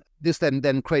well. This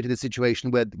then created a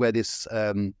situation where this,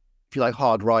 if you like,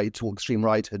 hard right or extreme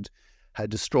right had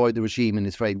destroyed the regime in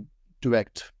this very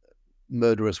direct,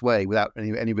 murderous way without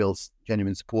any real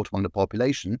genuine support among the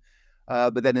population.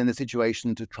 But then in the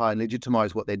situation to try and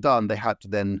legitimize what they'd done,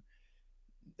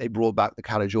 they brought back the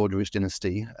Karađorđević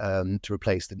dynasty to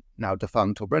replace the now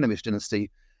defunct Obrenović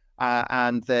dynasty,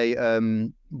 and they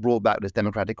brought back this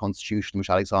democratic constitution which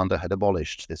Alexander had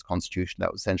abolished, this constitution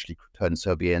that essentially turned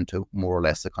Serbia into more or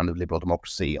less a kind of liberal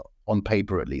democracy, on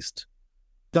paper at least.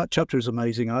 That chapter is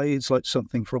amazing. It's like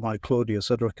something from I,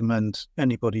 Claudius. I'd recommend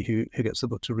anybody who gets the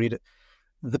book to read it.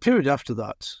 The period after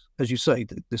that, as you say,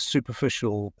 the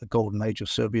superficial golden age of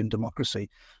Serbian democracy,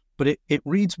 but it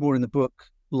reads more in the book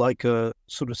like a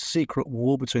sort of secret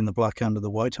war between the Black Hand and the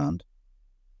White Hand.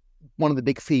 One of the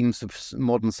big themes of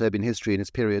modern Serbian history in this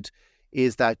period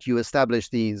is that you establish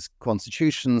these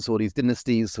constitutions or these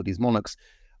dynasties or these monarchs,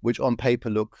 which on paper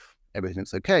everything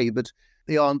looks okay, but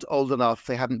they aren't old enough,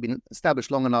 they haven't been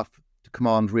established long enough to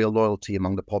command real loyalty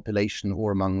among the population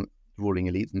or among the ruling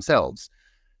elite themselves.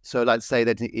 So let's say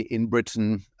that in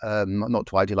Britain, not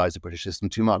to idealize the British system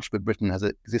too much, but Britain has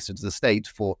existed as a state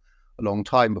for a long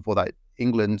time before that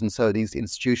England, and so these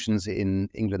institutions in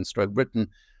England / Britain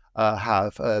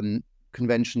have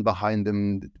convention behind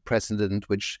them, precedent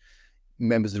which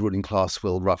members of the ruling class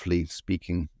will, roughly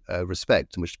speaking,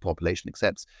 respect and which the population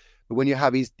accepts. But when you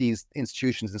have these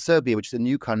institutions in Serbia, which is a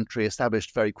new country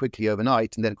established very quickly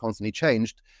overnight and then constantly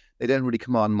changed, they don't really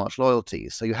command much loyalty.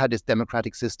 So you had this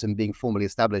democratic system being formally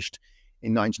established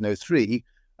in 1903,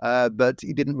 but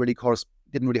it didn't really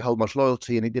hold much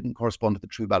loyalty, and it didn't correspond to the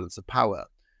true balance of power.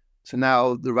 So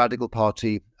now the Radical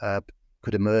Party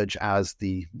could emerge as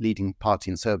the leading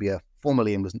party in Serbia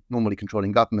formally, and was normally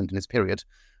controlling government in this period,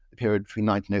 the period between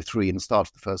 1903 and the start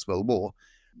of the First World War.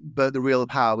 But the real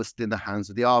power was still in the hands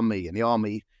of the army, and the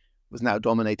army was now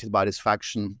dominated by this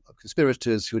faction of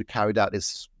conspirators who had carried out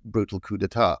this brutal coup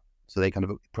d'etat. So they kind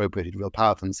of appropriated real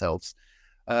power for themselves.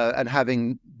 And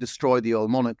having destroyed the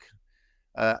old monarch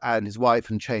and his wife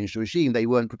and changed the regime, they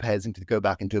weren't prepared to go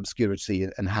back into obscurity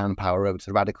and hand power over to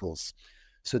the radicals.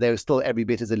 So they were still every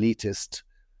bit as elitist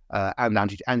and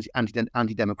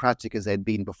anti-democratic as they'd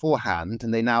been beforehand,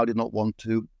 and they now did not want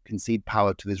to concede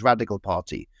power to this radical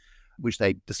party, which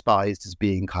they despised as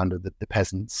being kind of the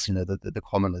peasants, the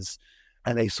commoners,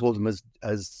 and they saw them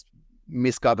as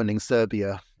misgoverning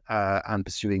Serbia and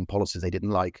pursuing policies they didn't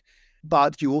like.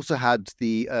 But you also had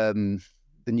the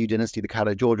new dynasty, the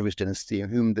Karađorđević dynasty, in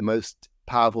whom the most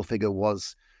powerful figure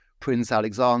was Prince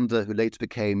Alexander, who later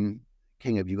became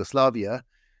king of Yugoslavia.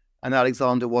 And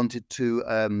Alexander wanted to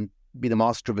be the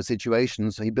master of a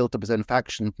situation, so he built up his own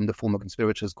faction from the former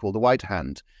conspirators called the White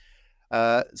Hand.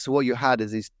 So what you had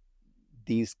is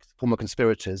these former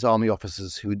conspirators, army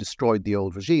officers who destroyed the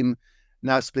old regime,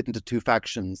 now split into two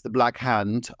factions: the Black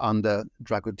Hand under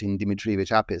Dragutin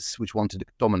Dimitrijević Apis, which wanted to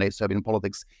dominate Serbian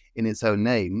politics in its own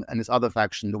name, and this other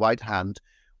faction, the White Hand,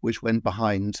 which went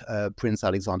behind Prince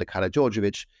Alexander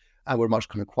Karađorđević and were much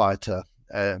kind of quieter,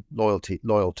 loyal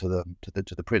to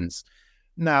the prince.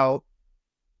 Now,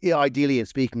 ideally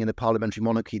speaking, in a parliamentary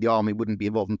monarchy, the army wouldn't be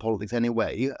involved in politics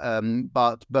anyway,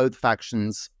 but both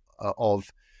factions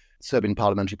of Serbian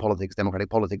parliamentary politics,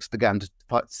 democratic politics, began to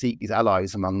seek these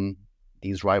allies among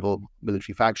these rival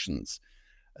military factions.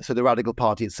 So the Radical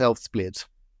Party itself split.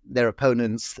 Their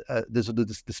opponents,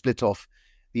 the split off,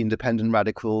 the independent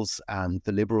radicals and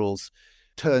the liberals,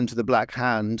 turned to the Black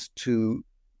Hand to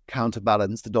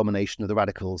counterbalance the domination of the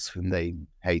radicals whom they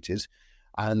hated.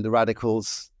 And the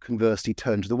radicals, conversely,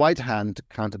 turned to the White Hand to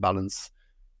counterbalance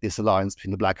this alliance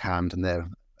between the Black Hand and their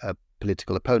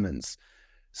political opponents.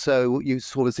 So you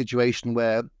saw a situation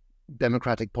where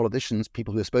democratic politicians,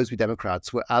 people who were supposed to be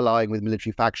Democrats, were allying with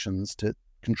military factions to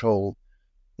control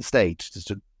the state, just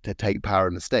to take power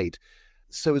in the state.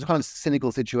 So it was a kind of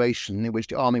cynical situation in which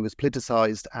the army was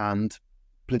politicized and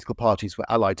political parties were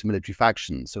allied to military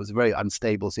factions. So it was a very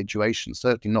unstable situation,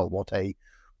 certainly not what a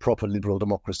proper liberal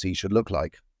democracy should look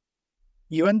like.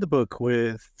 You end the book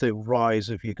with the rise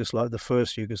of Yugoslavia, the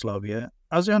first Yugoslavia.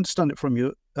 As I understand it from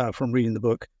reading the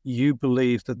book, you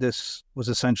believe that this was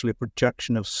essentially a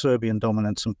projection of Serbian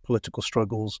dominance and political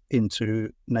struggles into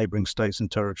neighbouring states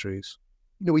and territories.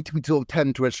 We sort of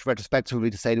tend to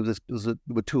retrospectively to say there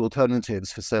were two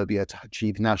alternatives for Serbia to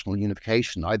achieve national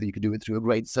unification. Either you could do it through a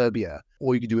Great Serbia,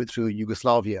 or you could do it through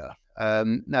Yugoslavia.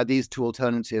 Now, these two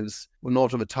alternatives were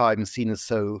not of a time seen as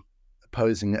so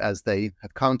opposing as they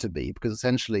have come to be, because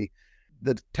essentially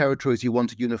the territories you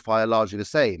want to unify are largely the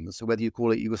same. So whether you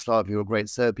call it Yugoslavia or Great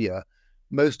Serbia,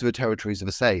 most of the territories are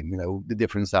the same. The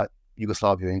difference that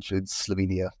Yugoslavia includes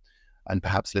Slovenia and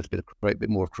perhaps a bit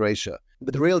more of Croatia.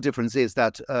 But the real difference is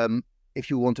that if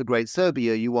you want a Great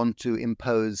Serbia, you want to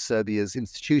impose Serbia's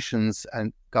institutions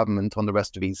and government on the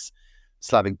rest of these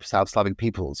South Slavic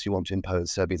peoples. You want to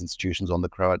impose Serbia's institutions on the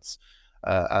Croats,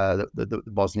 the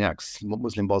Bosniaks,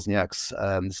 Muslim Bosniaks,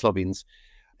 the Slovenes,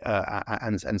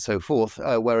 and so forth.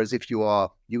 Whereas if you are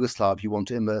Yugoslav, you want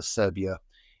to immerse Serbia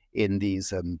in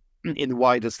these in the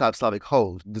wider Slavic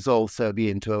whole, dissolve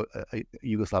Serbia into a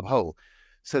Yugoslav whole.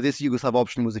 So this Yugoslav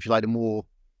option was, if you like, a more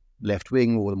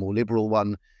left-wing or a more liberal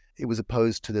one. It was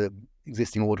opposed to the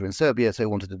existing order in Serbia, so it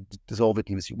wanted to dissolve it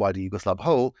in this wider Yugoslav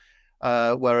whole.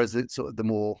 Whereas it's sort of the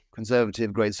more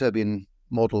conservative Great Serbian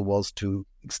model was to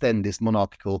extend this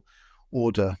monarchical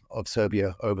order of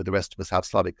Serbia over the rest of the South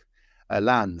Slavic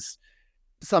lands.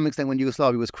 To some extent, when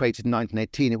Yugoslavia was created in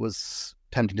 1918, it was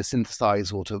attempting to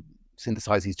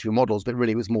synthesize these two models, but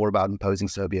really it was more about imposing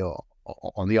Serbia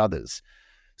on the others.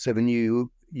 So the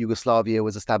new Yugoslavia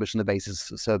was established on the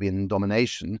basis of Serbian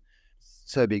domination.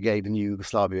 Serbia gave the new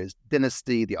Yugoslavia its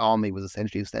dynasty. The army was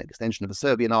essentially an extension of the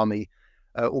Serbian army.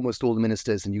 Almost all the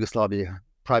ministers in Yugoslavia,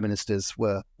 prime ministers,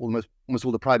 were almost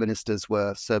all the prime ministers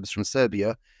were Serbs from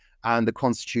Serbia, and the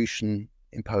constitution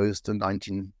imposed in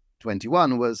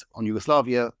 1921 was on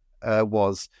Yugoslavia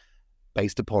was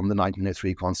based upon the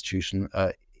 1903 constitution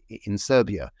in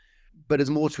Serbia. But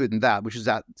there's more to it than that, which is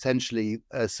that essentially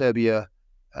Serbia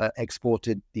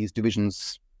exported these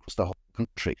divisions across the whole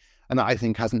country, and that I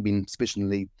think hasn't been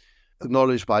sufficiently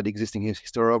acknowledged by the existing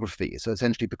historiography. So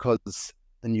essentially, because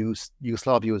the new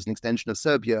Yugoslavia was an extension of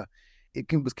Serbia, it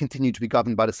was continued to be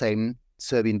governed by the same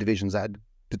Serbian divisions that had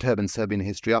determined Serbian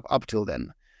history up till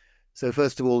then. So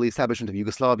first of all, the establishment of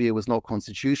Yugoslavia was not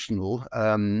constitutional.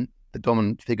 The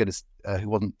dominant figure, who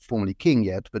wasn't formally king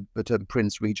yet, but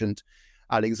Prince Regent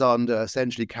Alexander,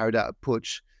 essentially carried out a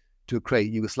putsch to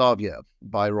create Yugoslavia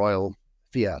by royal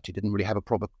fiat. He didn't really have a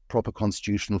proper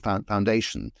constitutional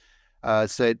foundation.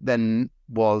 So it then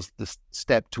was the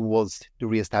step towards the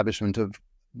re-establishment of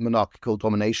monarchical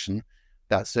domination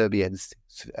that Serbia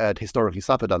had historically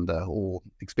suffered under or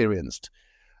experienced.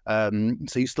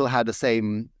 So you still had the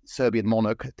same Serbian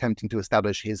monarch attempting to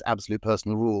establish his absolute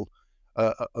personal rule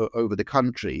over the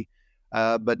country.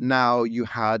 But now you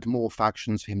had more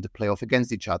factions for him to play off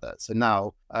against each other. So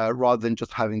now, rather than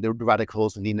just having the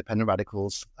radicals and the independent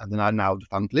radicals and the now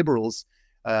defunct liberals,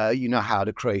 you now had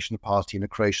a Croatian party and a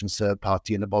Croatian Serb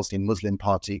party and a Bosnian Muslim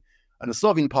party and a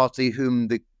Slovene party whom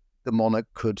the monarch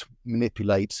could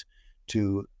manipulate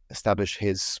to establish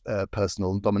his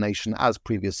personal domination, as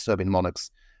previous Serbian monarchs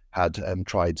had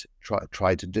tried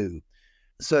to do.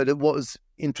 So what was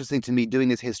interesting to me doing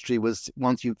this history was,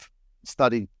 once you've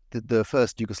studied the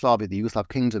first Yugoslavia, the Yugoslav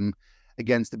kingdom,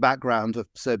 against the background of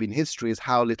Serbian history, is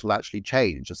how little actually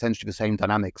changed. Essentially the same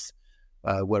dynamics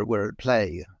were at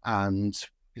play. And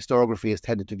historiography has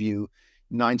tended to view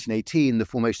 1918, the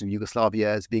formation of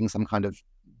Yugoslavia, as being some kind of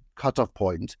cut-off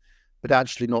point, but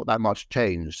actually not that much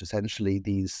changed. Essentially,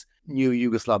 these new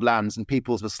Yugoslav lands and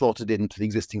peoples were slotted into the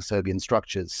existing Serbian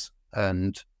structures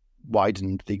and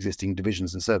widened the existing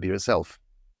divisions in Serbia itself.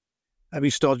 Have you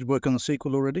started work on the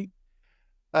sequel already?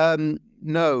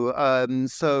 No.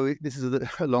 So this is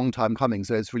a long time coming.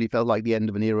 So it's really felt like the end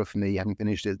of an era for me, having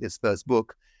finished this first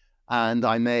book. And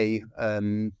I may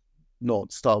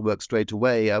not start work straight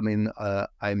away. I mean, I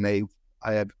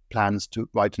have plans to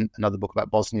write another book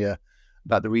about Bosnia,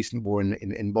 about the recent war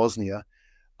in Bosnia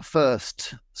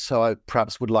first. So I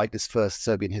perhaps would like this first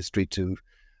Serbian history to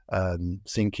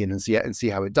sink in and see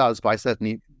how it does. But I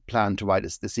certainly plan to write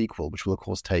the sequel, which will of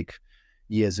course take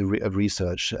years of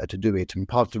research to do it. And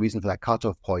part of the reason for that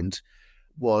cutoff point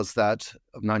was that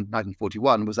of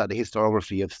 1941 was that the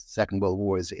historiography of Second World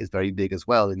War is very big as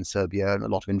well in Serbia, and a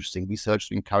lot of interesting research has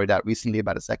been carried out recently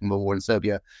about the Second World War in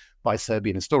Serbia by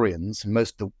Serbian historians. And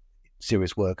most of the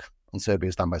serious work on Serbia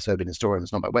is done by Serbian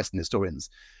historians, not by Western historians.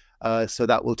 So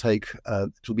that will take,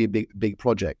 it will be a big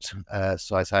project.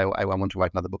 So I say I want to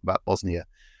write another book about Bosnia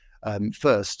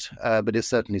first, but it's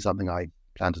certainly something I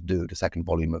plan to do, the second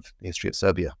volume of the history of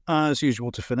Serbia. As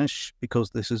usual, to finish, because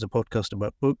this is a podcast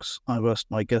about books, I've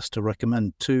asked my guests to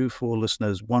recommend two for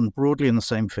listeners, one broadly in the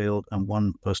same field and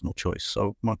one personal choice.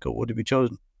 So, Marko, what have you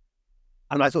chosen?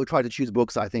 And I sort of try to choose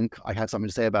books I think I have something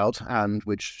to say about and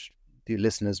which the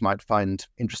listeners might find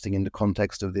interesting in the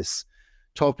context of this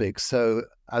topic. So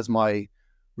as my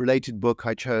related book,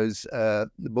 I chose the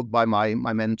book by my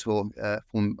mentor,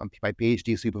 from my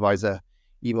PhD supervisor,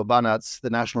 Ivo Banac, The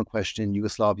National Question in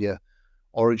Yugoslavia,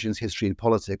 Origins, History and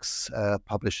Politics,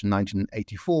 published in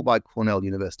 1984 by Cornell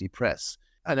University Press.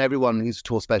 And everyone who's a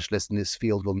taught specialist in this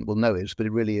field will know it, but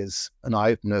it really is an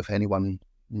eye-opener for anyone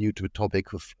new to the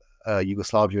topic of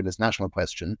Yugoslavia and its national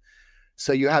question.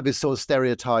 So you have this sort of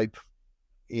stereotype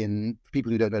in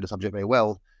people who don't know the subject very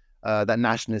well, that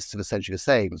nationalists are essentially the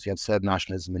same. So you have Serb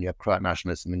nationalism and you have Croat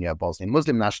nationalism and you have Bosnian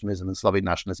Muslim nationalism and Slavic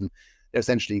nationalism. They're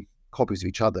essentially copies of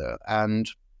each other. And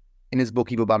in his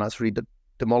book, Ivo Banac really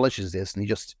demolishes this, and he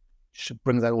just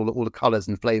brings out all the colours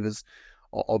and flavours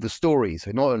of the story.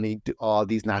 So not only are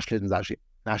these nationalisms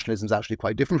actually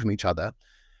quite different from each other,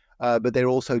 but they're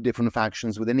also different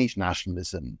factions within each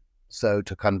nationalism. So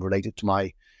to kind of relate it to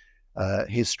my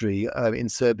history, in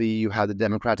Serbia, you had the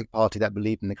Democratic Party that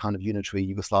believed in the kind of unitary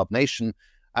Yugoslav nation,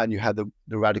 and you had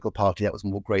the Radical Party that was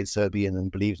more Great Serbian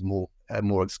and believed more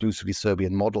exclusively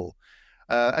Serbian model.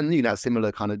 And you know,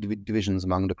 similar kind of divisions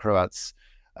among the Croats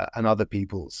and other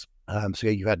peoples. So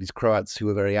you had these Croats who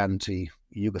were very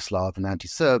anti-Yugoslav and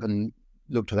anti-Serb and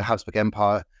looked to the Habsburg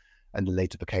Empire, and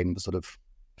later became sort of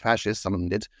fascist, some of them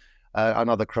did, and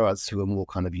other Croats who were more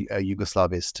kind of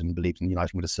Yugoslavist and believed in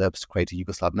uniting with the Serbs to create a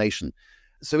Yugoslav nation.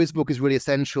 So his book is really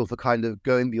essential for kind of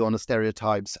going beyond the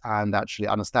stereotypes and actually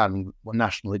understanding what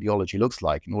national ideology looks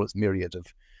like in all its myriad of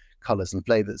colours and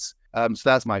flavours. So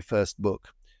that's my first book.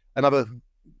 Another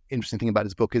interesting thing about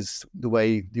his book is the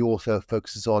way the author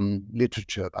focuses on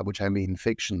literature, by which I mean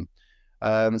fiction.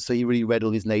 So he really read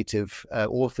all these native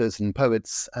authors and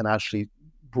poets and actually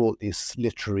brought this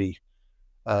literary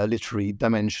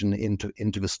dimension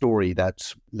into the story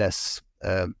that less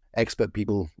expert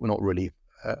people were not really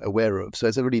aware of. So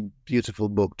it's a really beautiful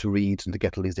book to read and to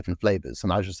get all these different flavors.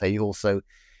 And I should say he looks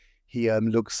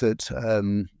at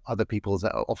other peoples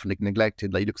that are often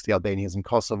neglected. Like he looks at the Albanians in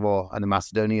Kosovo and the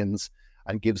Macedonians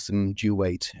and gives them due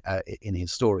weight in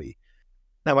his story.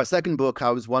 Now, my second book, I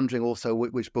was wondering also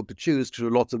which book to choose. There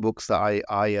are lots of books that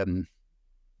I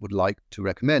would like to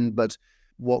recommend, but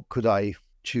what could I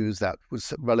choose that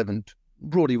was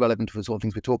broadly relevant to the sort of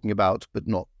things we're talking about, but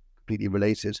not completely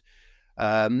related?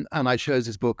 And I chose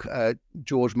this book,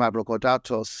 George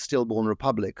Mavrocordatos' Stillborn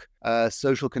Republic,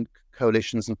 Social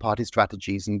Coalitions and Party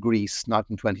Strategies in Greece,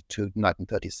 1922 to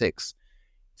 1936.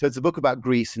 So it's a book about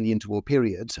Greece in the interwar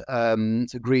period.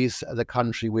 So Greece as a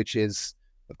country which is,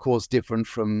 of course, different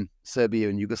from Serbia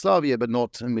and Yugoslavia, but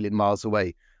not a million miles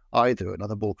away either,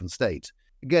 another Balkan state.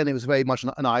 Again, it was very much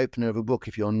an eye-opener of a book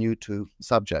if you're new to the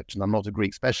subject, and I'm not a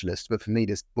Greek specialist, but for me,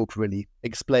 this book really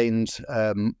explained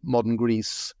modern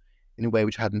Greece in a way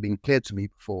which hadn't been clear to me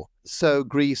before. So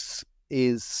Greece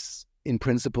is, in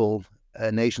principle,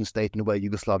 a nation-state in a way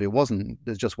Yugoslavia wasn't.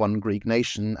 There's just one Greek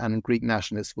nation, and Greek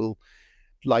nationalists will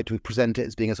like to present it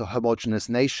as being a homogenous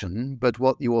nation. But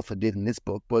what the author did in this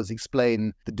book was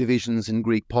explain the divisions in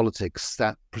Greek politics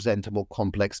that present a more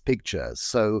complex picture.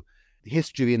 So the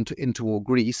history of interwar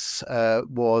Greece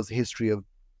was a history of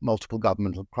multiple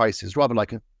governmental crises, rather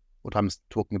like what I'm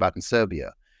talking about in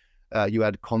Serbia. You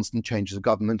had constant changes of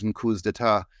government and coups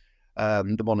d'etat.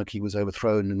 The monarchy was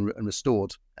overthrown and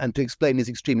restored. And to explain his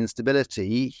extreme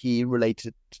instability, he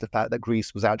related to the fact that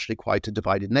Greece was actually quite a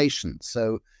divided nation.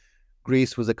 So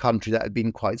Greece was a country that had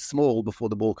been quite small before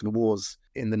the Balkan Wars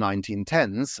in the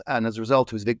 1910s. And as a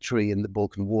result of his victory in the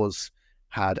Balkan Wars,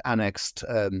 had annexed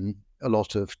a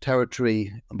lot of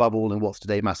territory, above all in what's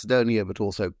today Macedonia, but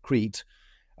also Crete,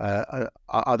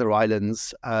 other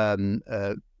islands,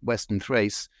 Western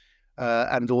Thrace,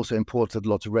 and also imported a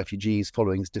lot of refugees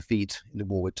following his defeat in the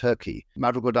war with Turkey.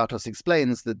 Mavrocordatos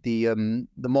explains that the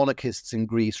monarchists in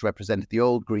Greece represented the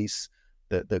old Greece,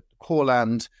 the core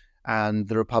land, and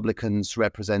the Republicans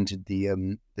represented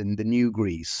the new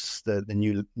Greece,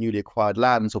 the newly acquired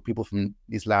lands, or people from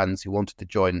these lands who wanted to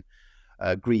join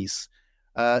Greece.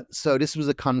 So this was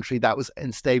a country that was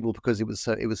unstable because it was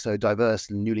so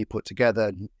diverse and newly put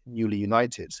together, newly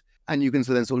united. And you can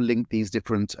then sort of link these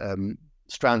different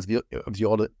strands of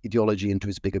ideology into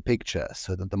its bigger picture.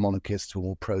 So that the monarchists were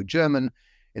more pro-German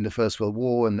in the First World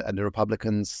War, and the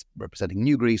Republicans representing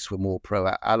New Greece were more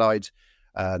pro-Allied.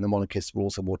 The monarchists were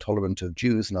also more tolerant of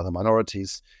Jews and other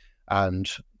minorities, and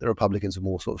the Republicans were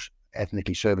more sort of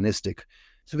ethnically chauvinistic.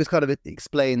 So this kind of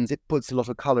it puts a lot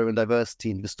of colour and diversity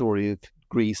into the story of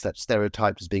Greece, that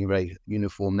stereotyped as being a very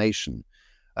uniform nation.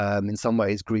 In some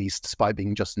ways, Greece, despite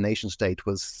being just a nation state,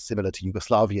 was similar to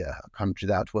Yugoslavia, a country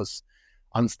that was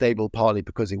unstable partly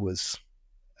because it was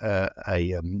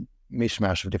a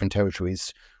mishmash of different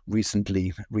territories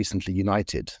recently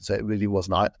united. So it really was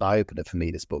an eye-opener for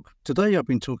me, this book. Today I've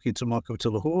been talking to Marko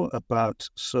Attila Hoare about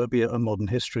Serbia and Modern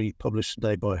History, published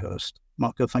today by Hearst.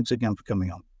 Marko, thanks again for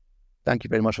coming on. Thank you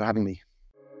very much for having me.